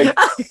it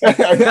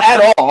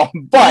at all.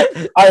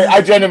 But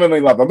I genuinely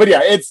love them. But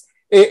yeah,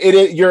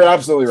 you're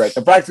absolutely right.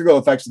 The practical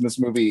effects in this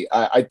movie,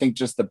 I think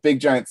just the big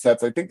giant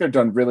sets, I think they're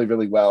done really,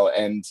 really well.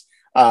 And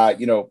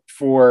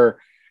for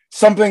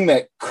something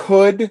that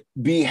could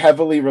be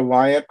heavily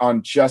reliant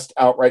on just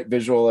outright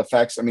visual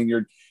effects. I mean,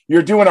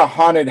 you're doing a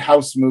haunted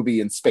house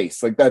movie in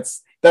space.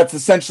 That's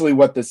essentially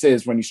what this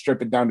is when you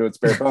strip it down to its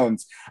bare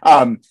bones.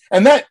 And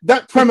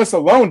that premise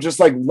alone just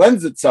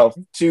lends itself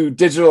to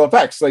digital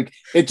effects.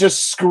 It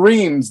just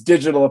screams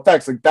digital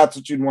effects. That's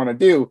what you'd want to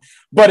do.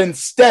 But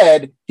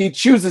instead he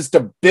chooses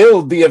to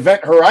build the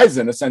event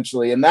horizon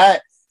essentially. And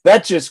that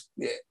just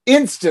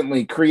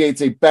instantly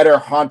creates a better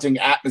haunting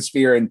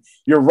atmosphere. And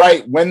you're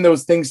right. When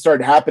those things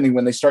start happening,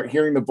 when they start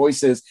hearing the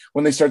voices,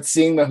 when they start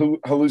seeing the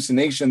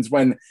hallucinations,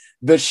 when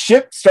the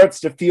ship starts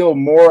to feel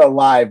more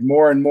alive,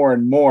 more and more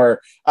and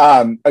more.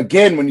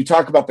 Again, when you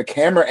talk about the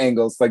camera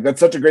angles, that's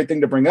such a great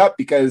thing to bring up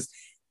because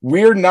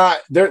we're not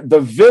there. The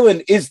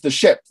villain is the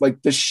ship.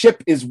 Like the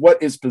ship is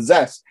what is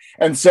possessed.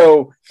 And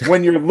so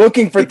when you're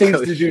looking for things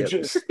to do,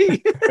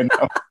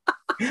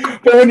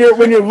 but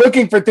when you're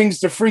looking for things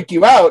to freak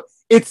you out,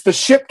 it's the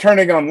ship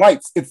turning on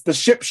lights. It's the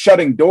ship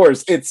shutting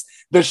doors. It's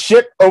the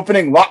ship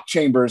opening lock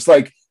chambers.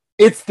 Like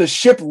it's the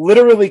ship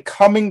literally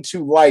coming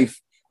to life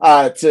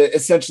to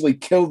essentially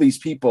kill these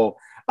people.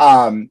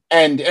 And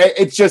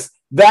it's just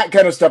that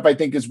kind of stuff, I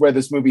think, is where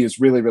this movie is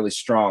really, really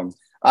strong.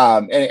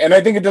 And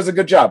I think it does a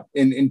good job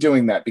in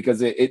doing that,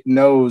 because it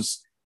knows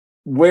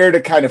where to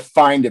kind of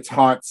find its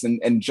haunts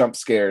and jump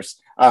scares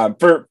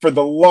for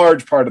the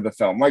large part of the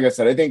film. Like I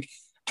said, I think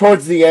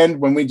towards the end,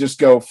 when we just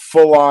go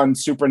full on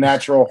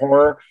supernatural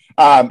horror,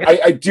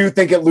 I do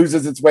think it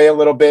loses its way a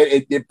little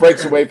bit. It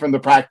breaks away from the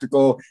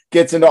practical,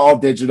 gets into all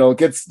digital,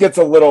 gets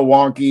a little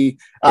wonky.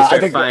 I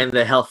think find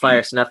the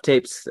Hellfire snuff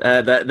tapes.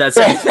 That's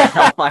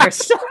Hellfire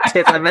snuff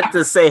tapes. I meant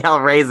to say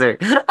Hellraiser.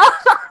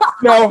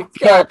 No,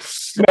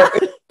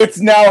 it's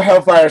now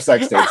Hellfire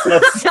sex tapes.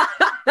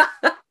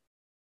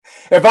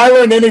 If I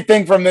learned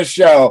anything from this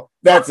show,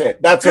 that's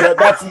it. That's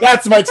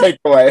my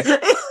takeaway.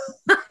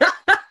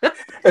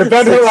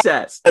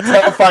 Success. It's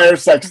Hellfire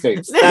sex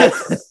tapes.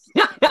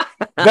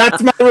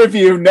 That's my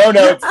review. No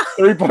notes.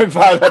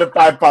 3.5 out of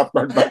 5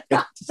 popcorn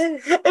buckets.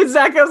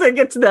 Exactly. I was going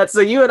to get to that.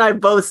 So you and I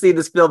both see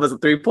this film as a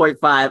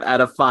 3.5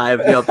 out of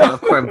 5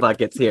 popcorn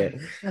buckets here.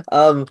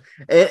 And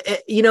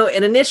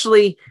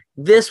initially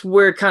this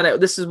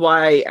is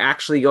why I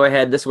actually go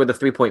ahead. This is where the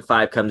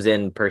 3.5 comes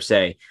in per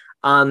se.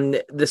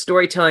 The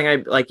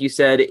storytelling, like you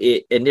said,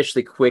 it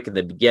initially quick in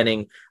the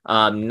beginning,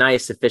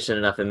 nice, sufficient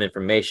enough of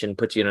information,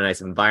 puts you in a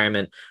nice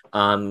environment.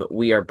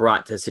 We are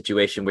brought to a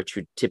situation which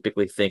you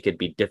typically think it'd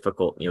be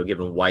difficult,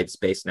 given wide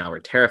space. Now we're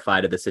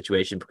terrified of the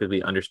situation because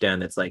we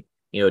understand that's like,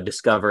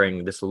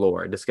 discovering this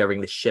lore,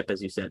 discovering the ship,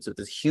 as you said. So it's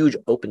this huge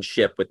open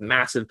ship with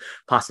massive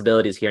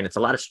possibilities here. And it's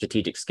a lot of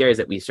strategic scares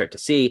that we start to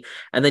see.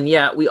 And then,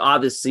 we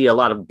obviously see a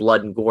lot of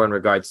blood and gore in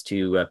regards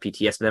to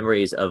PTS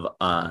memories of,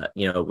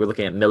 we're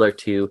looking at Miller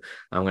too.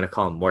 I'm going to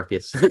call him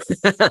Morpheus,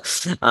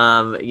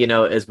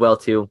 as well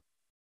too.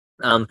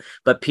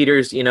 But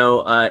Peter's,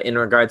 in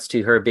regards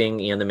to her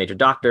being, the major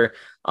doctor,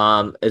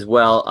 as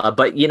well.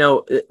 But,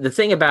 the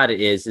thing about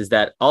it is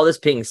that all this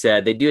being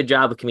said, they do a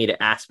job of comedic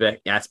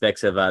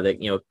aspects of,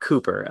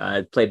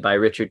 Cooper, played by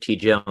Richard T.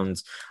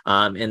 Jones,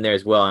 in there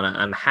as well. And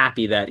I'm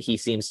happy that he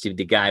seems to be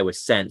the guy with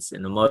sense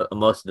in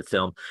most of the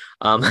film,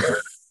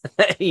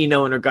 in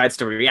regards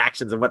to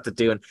reactions and what to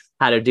do and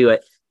how to do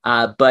it.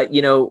 But,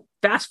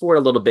 fast forward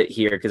a little bit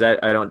here, because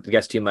I don't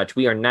guess too much.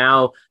 We are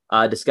now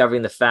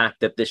discovering the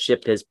fact that this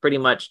ship has pretty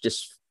much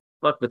just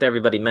fucked with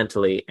everybody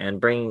mentally,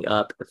 and bringing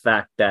up the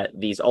fact that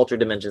these altered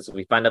dimensions,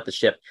 we find out the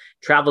ship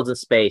travels in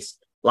space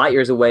light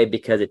years away,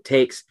 because it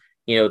takes,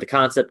 the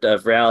concept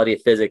of reality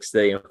of physics,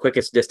 the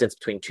quickest distance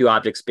between two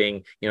objects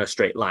being, a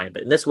straight line.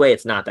 But in this way,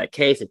 it's not that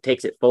case. It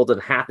takes it folded in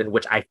half, in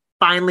which I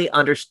finally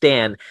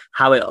understand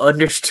how it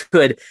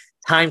understood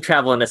time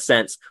travel in a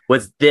sense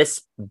was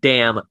this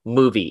damn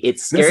movie.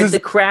 It scared the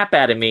crap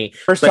out of me.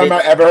 First time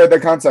I ever heard the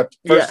concept.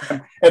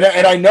 Time. And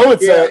I know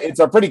it's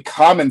a pretty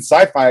common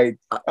sci-fi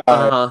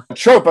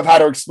trope of how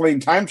to explain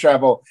time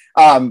travel.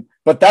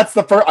 But that's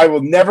the first I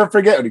will never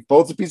forget when he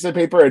folds a piece of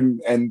paper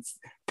and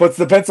puts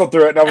the pencil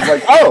through it. And I was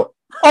like, oh,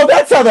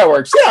 that's how that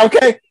works. Yeah,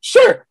 okay,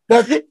 sure.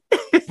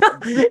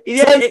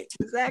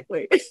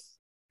 Exactly.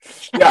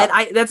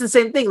 Yeah. And that's the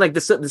same thing, like the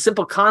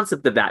simple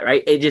concept of that,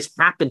 right? It just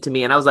happened to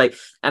me, and I was like,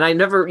 and I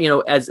never,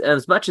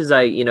 as much as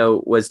I,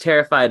 was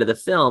terrified of the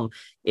film,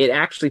 it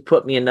actually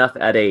put me enough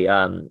at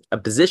a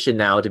position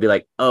now to be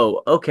like,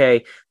 oh,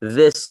 okay,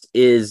 this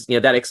is,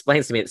 that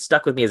explains to me. It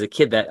stuck with me as a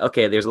kid that,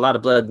 okay, there's a lot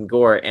of blood and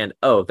gore, and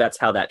that's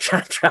how that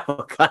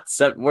travel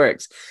concept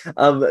works.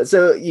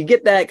 So you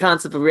get that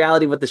concept of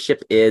reality, what the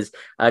ship is,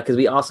 because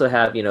we also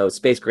have,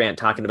 Space Grant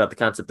talking about the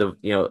concept of,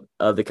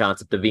 of the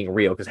concept of being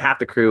real, because half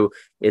the crew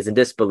is in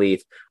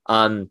disbelief.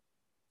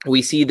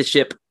 We see the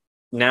ship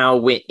now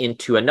went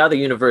into another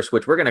universe,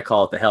 which we're going to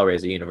call it the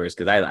Hellraiser universe,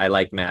 because I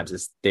like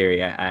Mabs'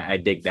 theory. I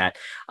dig that.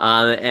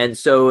 And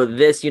so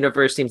this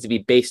universe seems to be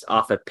based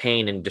off of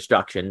pain and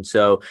destruction.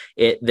 So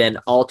it then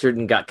altered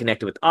and got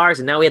connected with ours.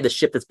 And now we have the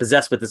ship that's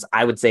possessed with this,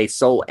 I would say,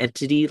 soul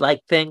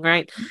entity-like thing,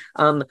 right?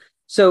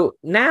 So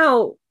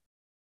now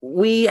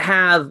we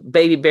have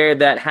Baby Bear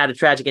that had a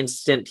tragic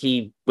incident.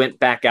 He went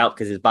back out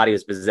because his body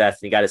was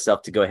possessed, and he got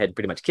himself to go ahead and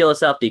pretty much kill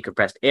himself,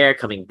 decompressed air,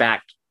 coming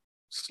back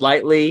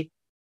slightly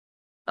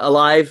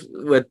alive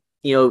with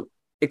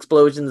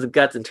explosions of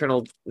guts,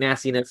 internal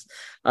nastiness.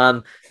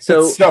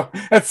 So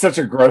that's such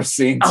a gross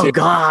scene too. Oh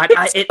god,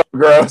 it's so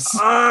gross.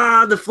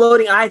 The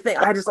floating eye thing,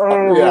 I just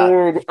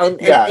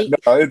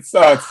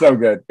it's so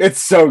good.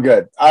 It's so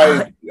good.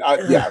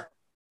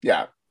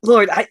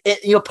 Lord,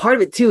 part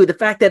of it too, the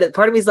fact that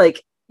part of me is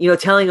like,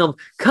 telling him,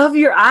 cover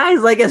your eyes,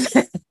 like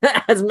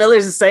as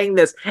Miller's saying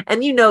this.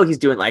 And he's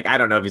doing, like, I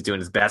don't know if he's doing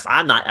his best.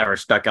 I'm not ever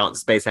stuck out in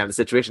space having a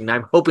situation.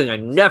 I'm hoping I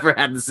never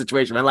had this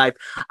situation in my life.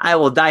 I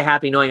will die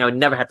happy knowing I would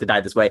never have to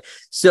die this way.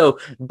 So,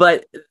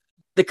 but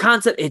the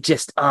concept, it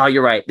just, oh,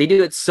 you're right. They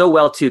do it so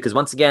well too, because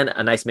once again,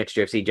 a nice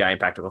mixture of CGI and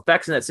practical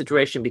effects in that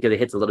situation, because it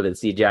hits a little bit of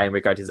CGI in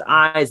regard to his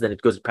eyes, then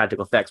it goes to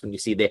practical effects when you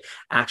see the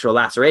actual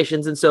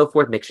lacerations and so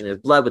forth, mixing his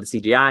blood with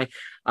the CGI.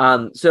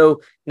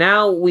 So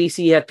now we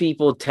have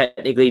people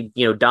technically,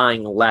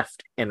 dying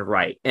left and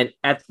right. And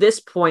at this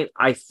point,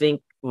 I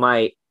think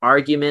my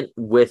argument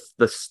with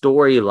the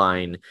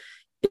storyline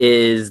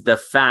is the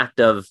fact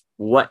of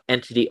what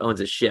entity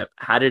owns a ship.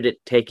 How did it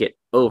take it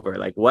over?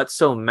 Like, what's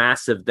so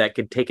massive that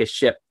could take a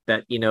ship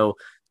that,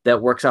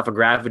 that works off of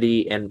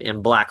gravity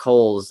and black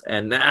holes?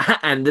 And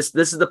and this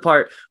is the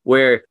part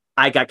where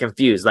I got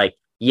confused. Like,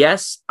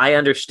 yes, I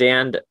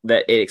understand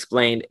that it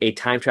explained a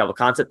time travel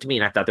concept to me,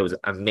 and I thought that was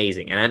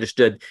amazing. And I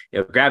understood,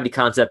 gravity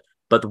concept,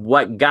 but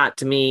what got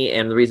to me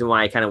and the reason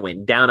why I kind of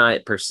went down on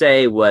it per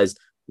se was,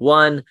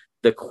 one,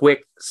 the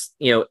quick,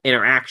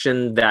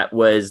 interaction that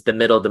was the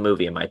middle of the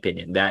movie, in my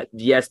opinion. That,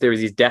 yes, there was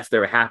these deaths that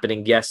were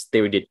happening. Yes,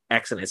 they did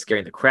excellent at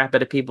scaring the crap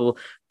out of people,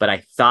 but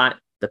I thought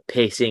the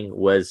pacing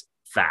was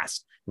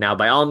fast. Now,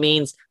 by all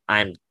means,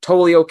 I'm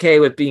totally okay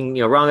with being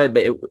wrong,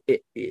 but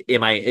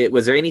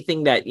was there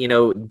anything that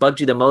bugged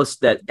you the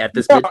most that at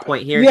this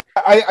midpoint here? Yeah,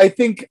 I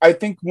think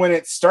when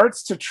it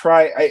starts to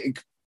try,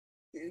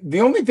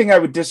 the only thing I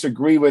would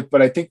disagree with,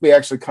 but I think we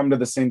actually come to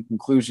the same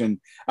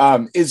conclusion,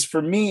 is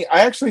for me,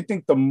 I actually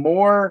think the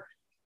more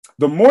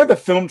the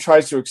film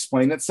tries to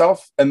explain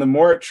itself and the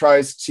more it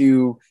tries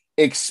to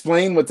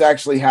explain what's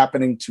actually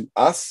happening to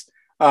us,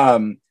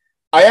 I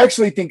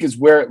actually think is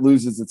where it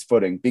loses its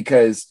footing,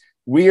 because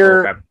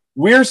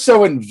we're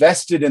so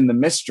invested in the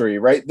mystery,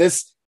 right?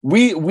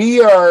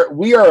 We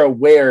are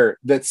aware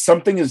that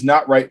something is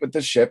not right with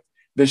the ship.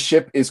 The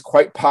ship is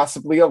quite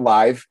possibly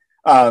alive.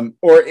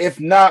 Or if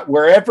not,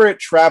 wherever it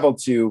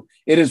traveled to,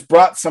 it has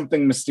brought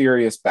something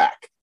mysterious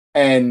back.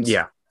 And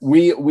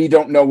we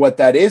don't know what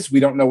that is. We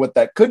don't know what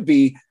that could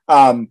be.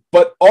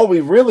 But all we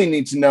really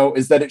need to know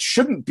is that it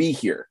shouldn't be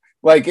here.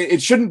 Like,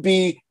 it shouldn't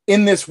be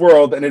in this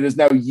world. And it has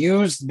now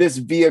used this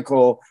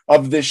vehicle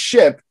of this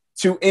ship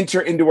to enter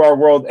into our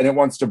world, and it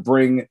wants to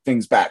bring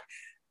things back.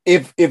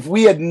 If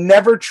we had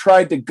never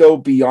tried to go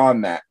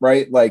beyond that,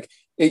 right? Like,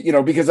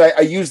 because I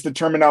use the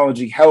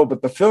terminology hell,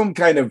 but the film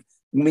kind of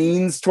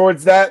leans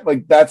towards that.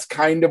 Like, that's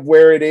kind of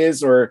where it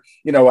is, or,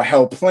 a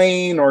hell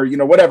plane, or,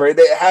 whatever. It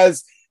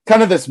has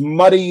kind of this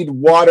muddied,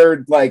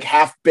 watered, like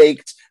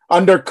half-baked,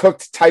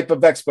 undercooked type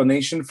of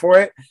explanation for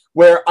it,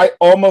 where I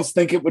almost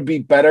think it would be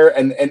better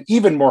and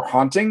even more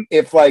haunting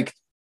if, like,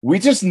 we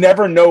just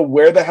never know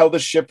where the hell the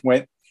ship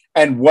went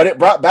and what it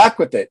brought back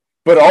with it.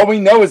 But all we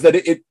know is that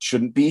it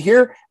shouldn't be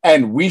here,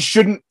 and we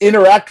shouldn't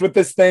interact with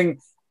this thing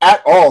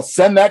at all.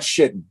 Send that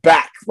shit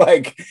back.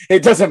 Like,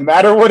 it doesn't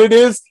matter what it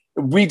is.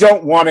 We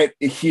don't want it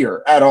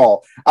here at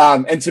all.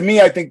 And to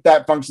me, I think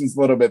that functions a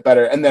little bit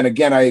better. And then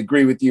again, I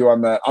agree with you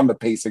on the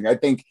pacing. I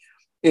think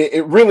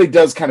it really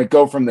does kind of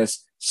go from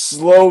this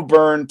slow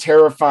burn,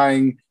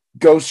 terrifying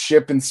ghost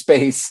ship in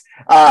space,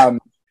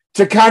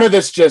 to kind of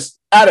this just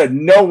out of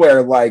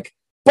nowhere, like,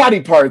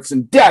 body parts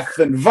and death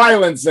and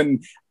violence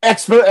and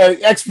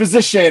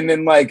exposition,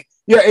 and like,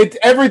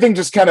 everything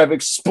just kind of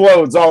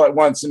explodes all at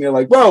once, and you're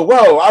like,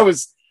 whoa, I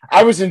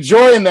was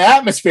enjoying the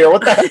atmosphere.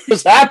 What the heck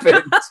just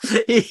happened?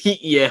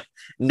 Yeah,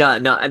 no,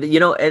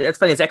 it's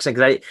funny. It's excellent,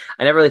 because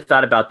I never really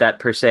thought about that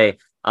per se.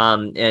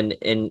 And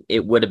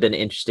it would have been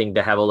interesting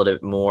to have a little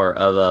bit more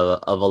of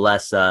a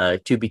less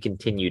to be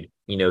continued,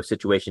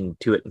 situation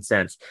to it in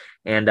sense.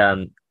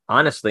 And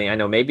honestly, I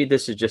know maybe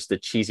this is just the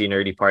cheesy,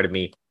 nerdy part of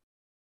me,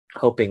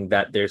 hoping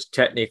that there's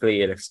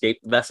technically an escape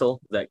vessel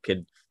that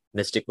could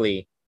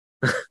mystically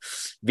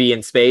be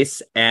in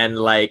space and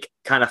like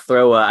kind of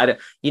throw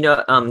you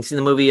seen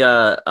the movie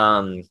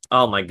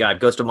oh my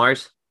god, Ghost of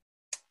Mars?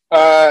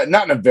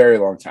 Not in a very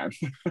long time.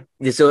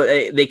 So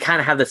they kind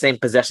of have the same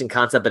possession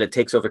concept, but it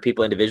takes over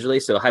people individually.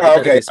 So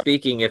hypothetically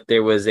speaking, if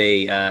there was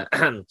a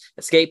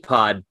escape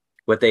pod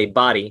with a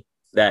body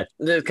that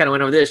kind of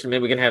went over this, and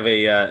maybe we can have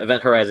a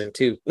Event Horizon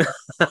 2.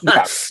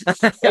 Yeah.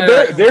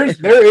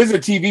 There is a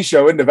TV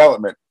show in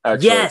development,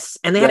 actually. Yes,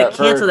 and they had to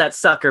cancel that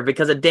sucker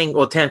because of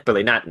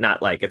temporarily,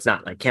 not like it's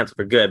not like canceled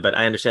for good, but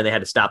I understand they had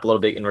to stop a little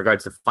bit in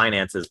regards to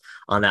finances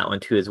on that one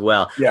too as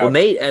well. Yeah. Well,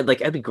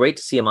 it'd be great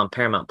to see them on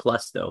Paramount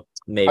Plus though.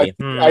 Maybe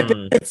I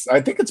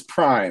think it's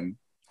Prime.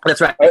 That's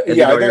right.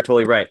 You're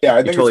totally right. Yeah,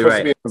 I think you're totally it's supposed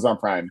to be Amazon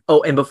Prime.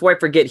 Oh, and before I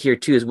forget here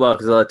too as well,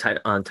 because a lot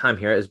of time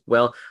here as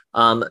well.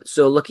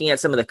 So looking at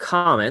some of the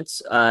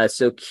comments,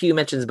 so Q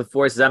mentions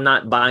before, says, I'm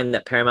not buying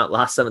that Paramount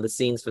lost some of the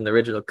scenes from the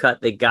original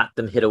cut. They got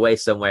them hid away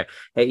somewhere.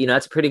 Hey,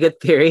 that's a pretty good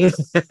theory.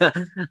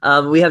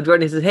 We have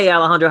Jordan who says, hey,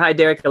 Alejandro, hi,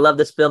 Derrick. I love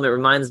this film. It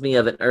reminds me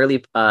of an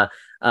early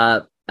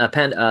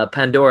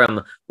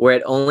Pandorum, where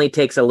it only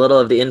takes a little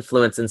of the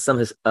influence in some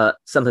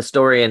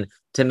historian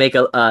to make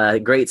a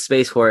great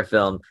space horror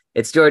film.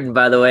 It's Jordan,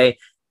 by the way.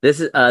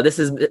 This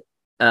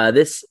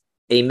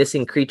a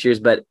missing creatures,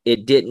 but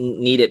it didn't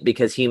need it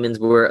because humans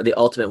were the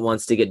ultimate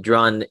ones to get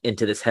drawn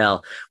into this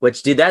hell.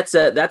 Which, dude, that's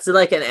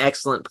like an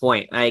excellent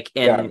point. Like,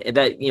 and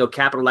that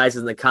capitalizes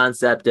on the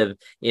concept of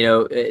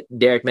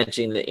Derrick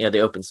mentioning the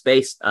open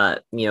space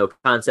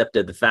concept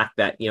of the fact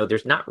that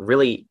there's not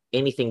really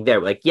anything there.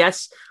 Like,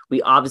 yes,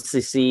 we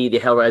obviously see the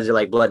Hellraiser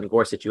like blood and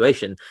gore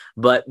situation,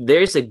 but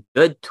there's a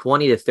good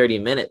 20 to 30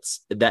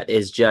 minutes that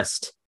is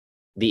just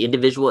the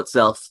individual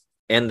itself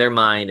and their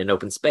mind in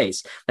open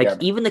space.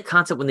 Like even the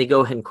concept when they go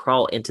ahead and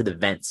crawl into the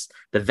vents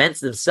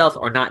themselves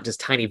are not just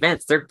tiny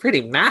vents, they're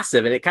pretty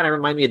massive. And it kind of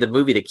reminded me of the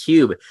movie The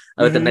Cube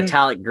with the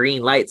metallic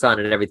green lights on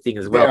it and everything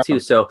as well too.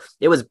 So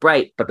it was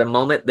bright, but the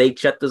moment they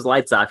shut those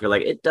lights off, you're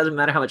like, it doesn't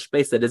matter how much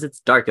space that is, it's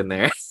dark in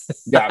there.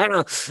 I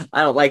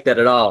don't like that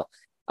at all.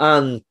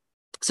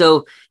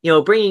 So,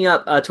 bringing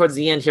up towards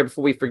the end here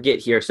before we forget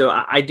here. So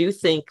I do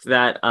think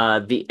that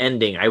the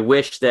ending, I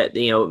wish that,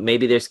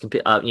 maybe there's,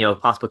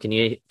 possible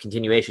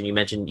continuation.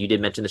 You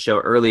did mention the show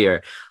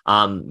earlier.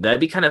 That'd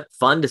be kind of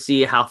fun to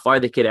see how far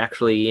they could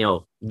actually,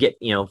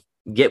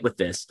 get with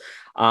this.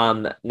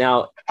 Now,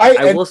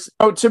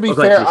 to be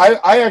fair,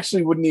 I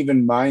actually wouldn't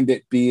even mind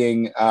it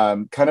being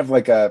kind of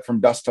like a From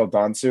Dusk Till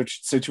Dawn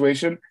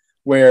situation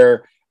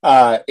where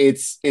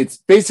it's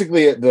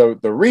basically the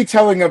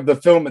retelling of the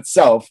film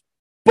itself,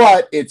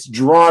 but it's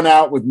drawn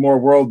out with more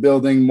world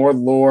building, more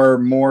lore,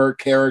 more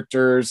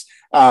characters.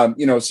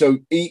 So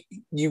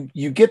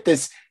you get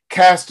this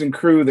cast and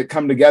crew that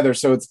come together.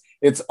 So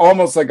it's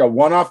almost like a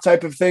one-off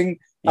type of thing.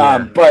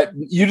 But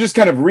you just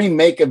kind of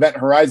remake Event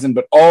Horizon,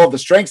 but all the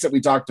strengths that we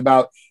talked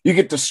about, you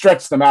get to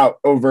stretch them out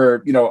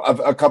over,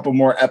 a couple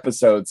more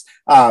episodes.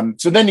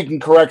 So then you can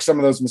correct some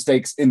of those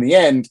mistakes in the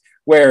end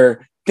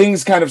where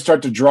things kind of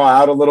start to draw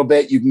out a little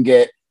bit. You can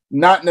get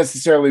not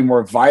necessarily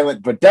more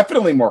violent, but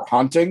definitely more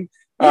haunting.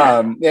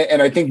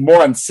 And I think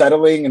more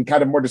unsettling and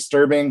kind of more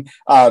disturbing.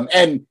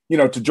 And,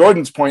 to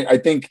Jordan's point, I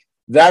think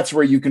that's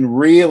where you can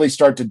really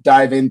start to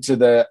dive into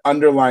the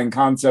underlying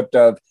concept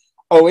of,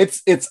 oh,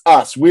 it's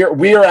us.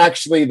 We are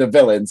actually the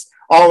villains.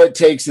 All it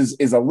takes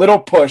is a little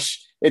push.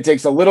 It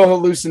takes a little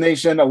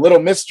hallucination, a little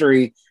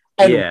mystery,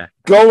 and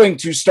going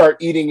to start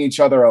eating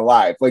each other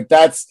alive. Like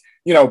that's,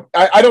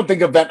 I don't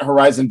think Event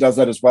Horizon does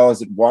that as well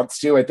as it wants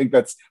to. I think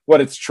that's what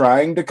it's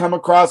trying to come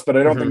across, but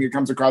I don't think it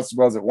comes across as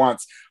well as it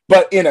wants.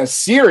 But in a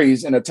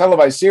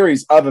televised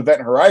series of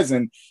Event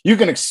Horizon, you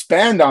can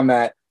expand on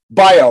that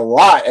by a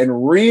lot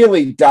and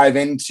really dive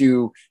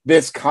into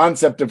this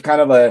concept of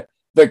kind of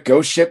the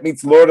Ghost Ship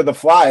meets Lord of the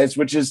Flies,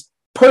 which is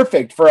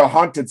perfect for a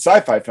haunted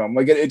sci-fi film.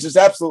 Like it just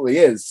absolutely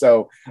is.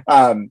 So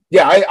I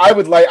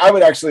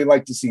would actually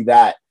like to see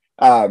that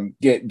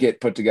get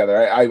put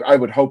together. I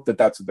would hope that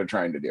that's what they're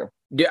trying to do.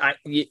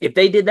 If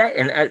they did that,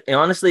 and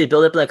honestly,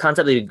 build up that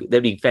concept,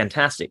 that'd be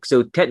fantastic.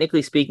 So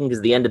technically speaking,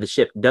 because the end of the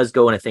ship does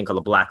go in a thing called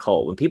a black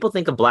hole. When people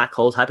think of black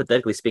holes,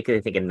 hypothetically speaking,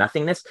 they think of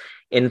nothingness.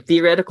 In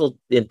theoretical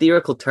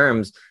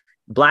terms,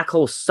 black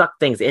holes suck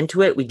things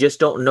into it. We just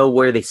don't know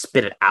where they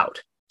spit it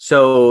out.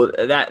 So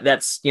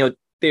that's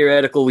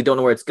theoretical. We don't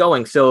know where it's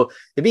going. So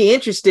it'd be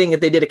interesting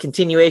if they did a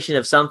continuation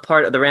of some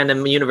part of the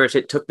random universe.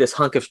 It took this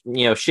hunk of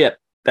ship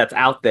that's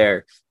out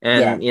there,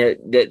 and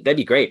that'd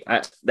be great.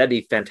 That'd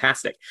be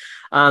fantastic.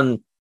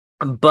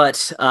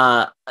 But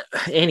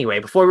anyway,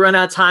 before we run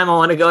out of time, I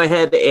want to go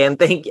ahead and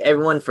thank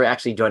everyone for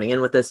actually joining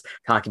in with us,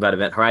 talking about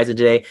Event Horizon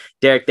today.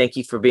 Derrick, thank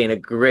you for being a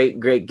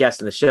great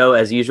guest on the show,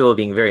 as usual,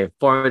 being very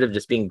informative,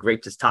 just being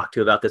great to talk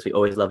to about this. We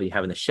always love you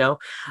having the show.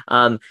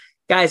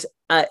 Guys,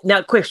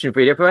 now question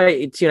for you, before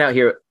I tune out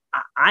here,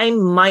 I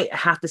might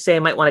have to say I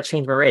might want to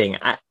change my rating.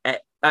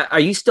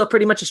 Are you still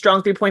pretty much a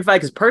strong 3.5?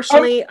 Because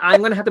personally, I'm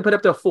going to have to put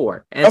up to a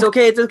 4. And it's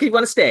okay. It's okay if you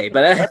want to stay,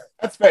 but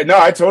that's fair. No,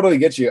 I totally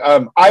get you.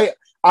 I'm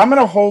going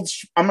to hold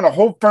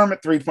firm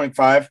at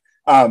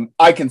 3.5.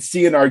 I can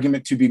see an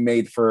argument to be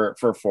made for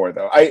 4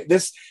 though.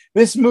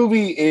 This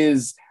movie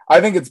is,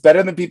 I think it's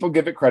better than people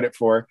give it credit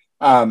for.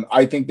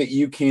 I think that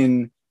you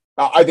can,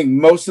 I think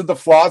most of the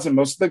flaws and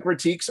most of the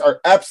critiques are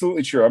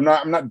absolutely true.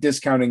 I'm not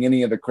discounting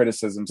any of the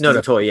criticisms. No,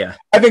 totally, yeah.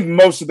 I think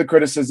most of the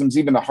criticisms,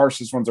 even the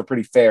harshest ones, are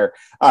pretty fair.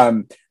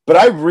 But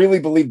I really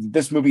believe that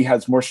this movie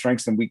has more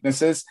strengths than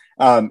weaknesses.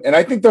 And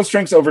I think those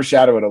strengths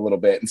overshadow it a little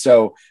bit. And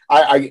so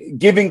I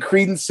giving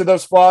credence to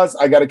those flaws,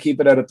 I got to keep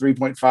it at a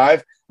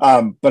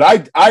 3.5.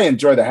 But I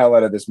enjoy the hell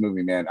out of this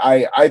movie, man.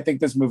 I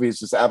think this movie is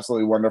just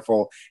absolutely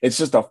wonderful. It's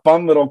just a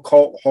fun little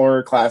cult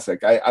horror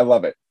classic. I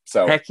love it.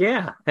 So heck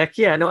yeah.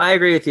 No, I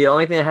agree with you. The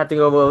only thing I had to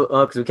go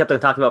because we kept on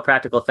talking about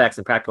practical effects,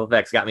 and practical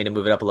effects got me to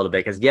move it up a little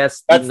bit. Because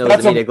yes, even though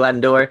it's a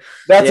Gladden door,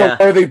 that's a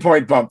worthy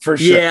point bump for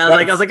sure. Yeah,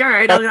 I was like, all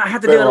right, I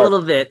have to do it a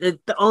little bit.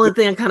 It's the only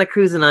thing I'm kind of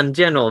cruising on in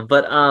general.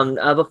 But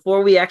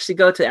before we actually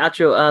go to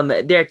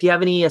outro, Derrick, do you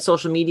have any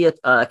social media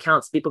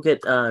accounts people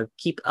could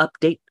keep up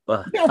to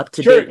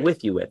date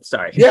with you with?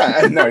 Sorry.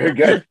 Yeah, no, you're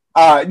good.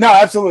 No,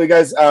 absolutely,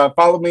 guys.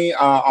 Follow me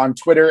on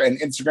Twitter and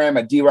Instagram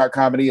at DRock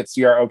Comedy. It's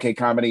DROK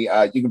Comedy.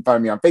 You can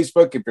find me on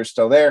Facebook if you're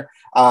still there.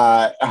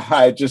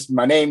 Just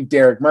my name,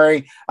 Derrick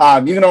Murray.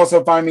 You can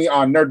also find me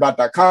on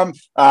nerdbot.com.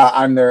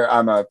 I'm there.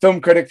 I'm a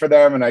film critic for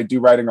them, and I do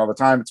writing all the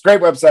time. It's a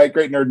great website,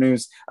 great nerd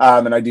news,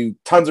 and I do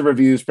tons of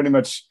reviews, pretty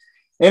much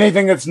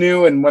anything that's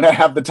new. And when I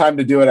have the time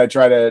to do it, I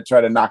try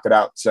to knock it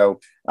out. So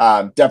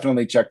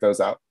definitely check those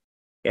out.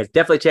 Yes,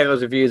 definitely check out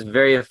those reviews.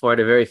 Very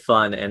informative, very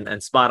fun,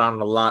 and spot on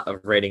a lot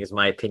of ratings, in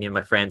my opinion,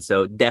 my friend.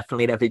 So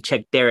definitely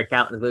check Derrick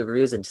out in the movie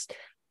reviews and just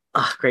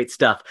great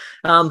stuff.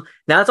 Now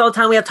that's all the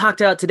time we have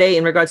talked about today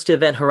in regards to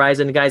Event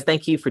Horizon. Guys,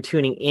 thank you for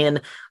tuning in.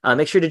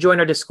 Make sure to join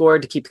our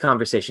Discord to keep the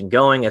conversation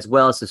going, as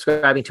well as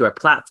subscribing to our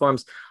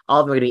platforms. All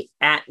of them are going to be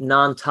at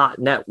Non-Tot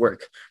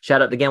Network.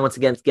 Shout out again, once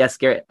again,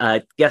 guest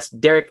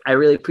Derrick. I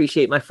really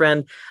appreciate my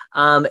friend.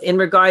 In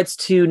regards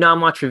to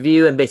Non-Watch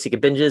Review and Basic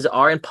Binges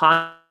are in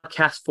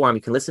podcast form.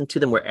 You can listen to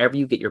them wherever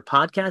you get your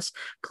podcasts.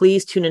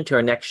 Please tune into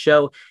our next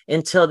show.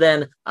 Until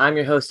then, I'm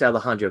your host,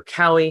 Alejandro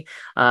Cowie.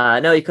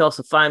 Now you can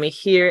also find me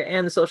here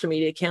and the social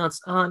media accounts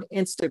on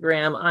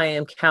Instagram. I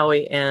am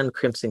Cowie and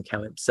Crimson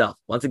Cowie himself.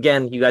 Once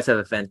again, you guys have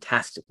a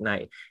fantastic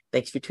night.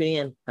 Thanks for tuning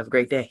in. Have a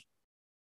great day.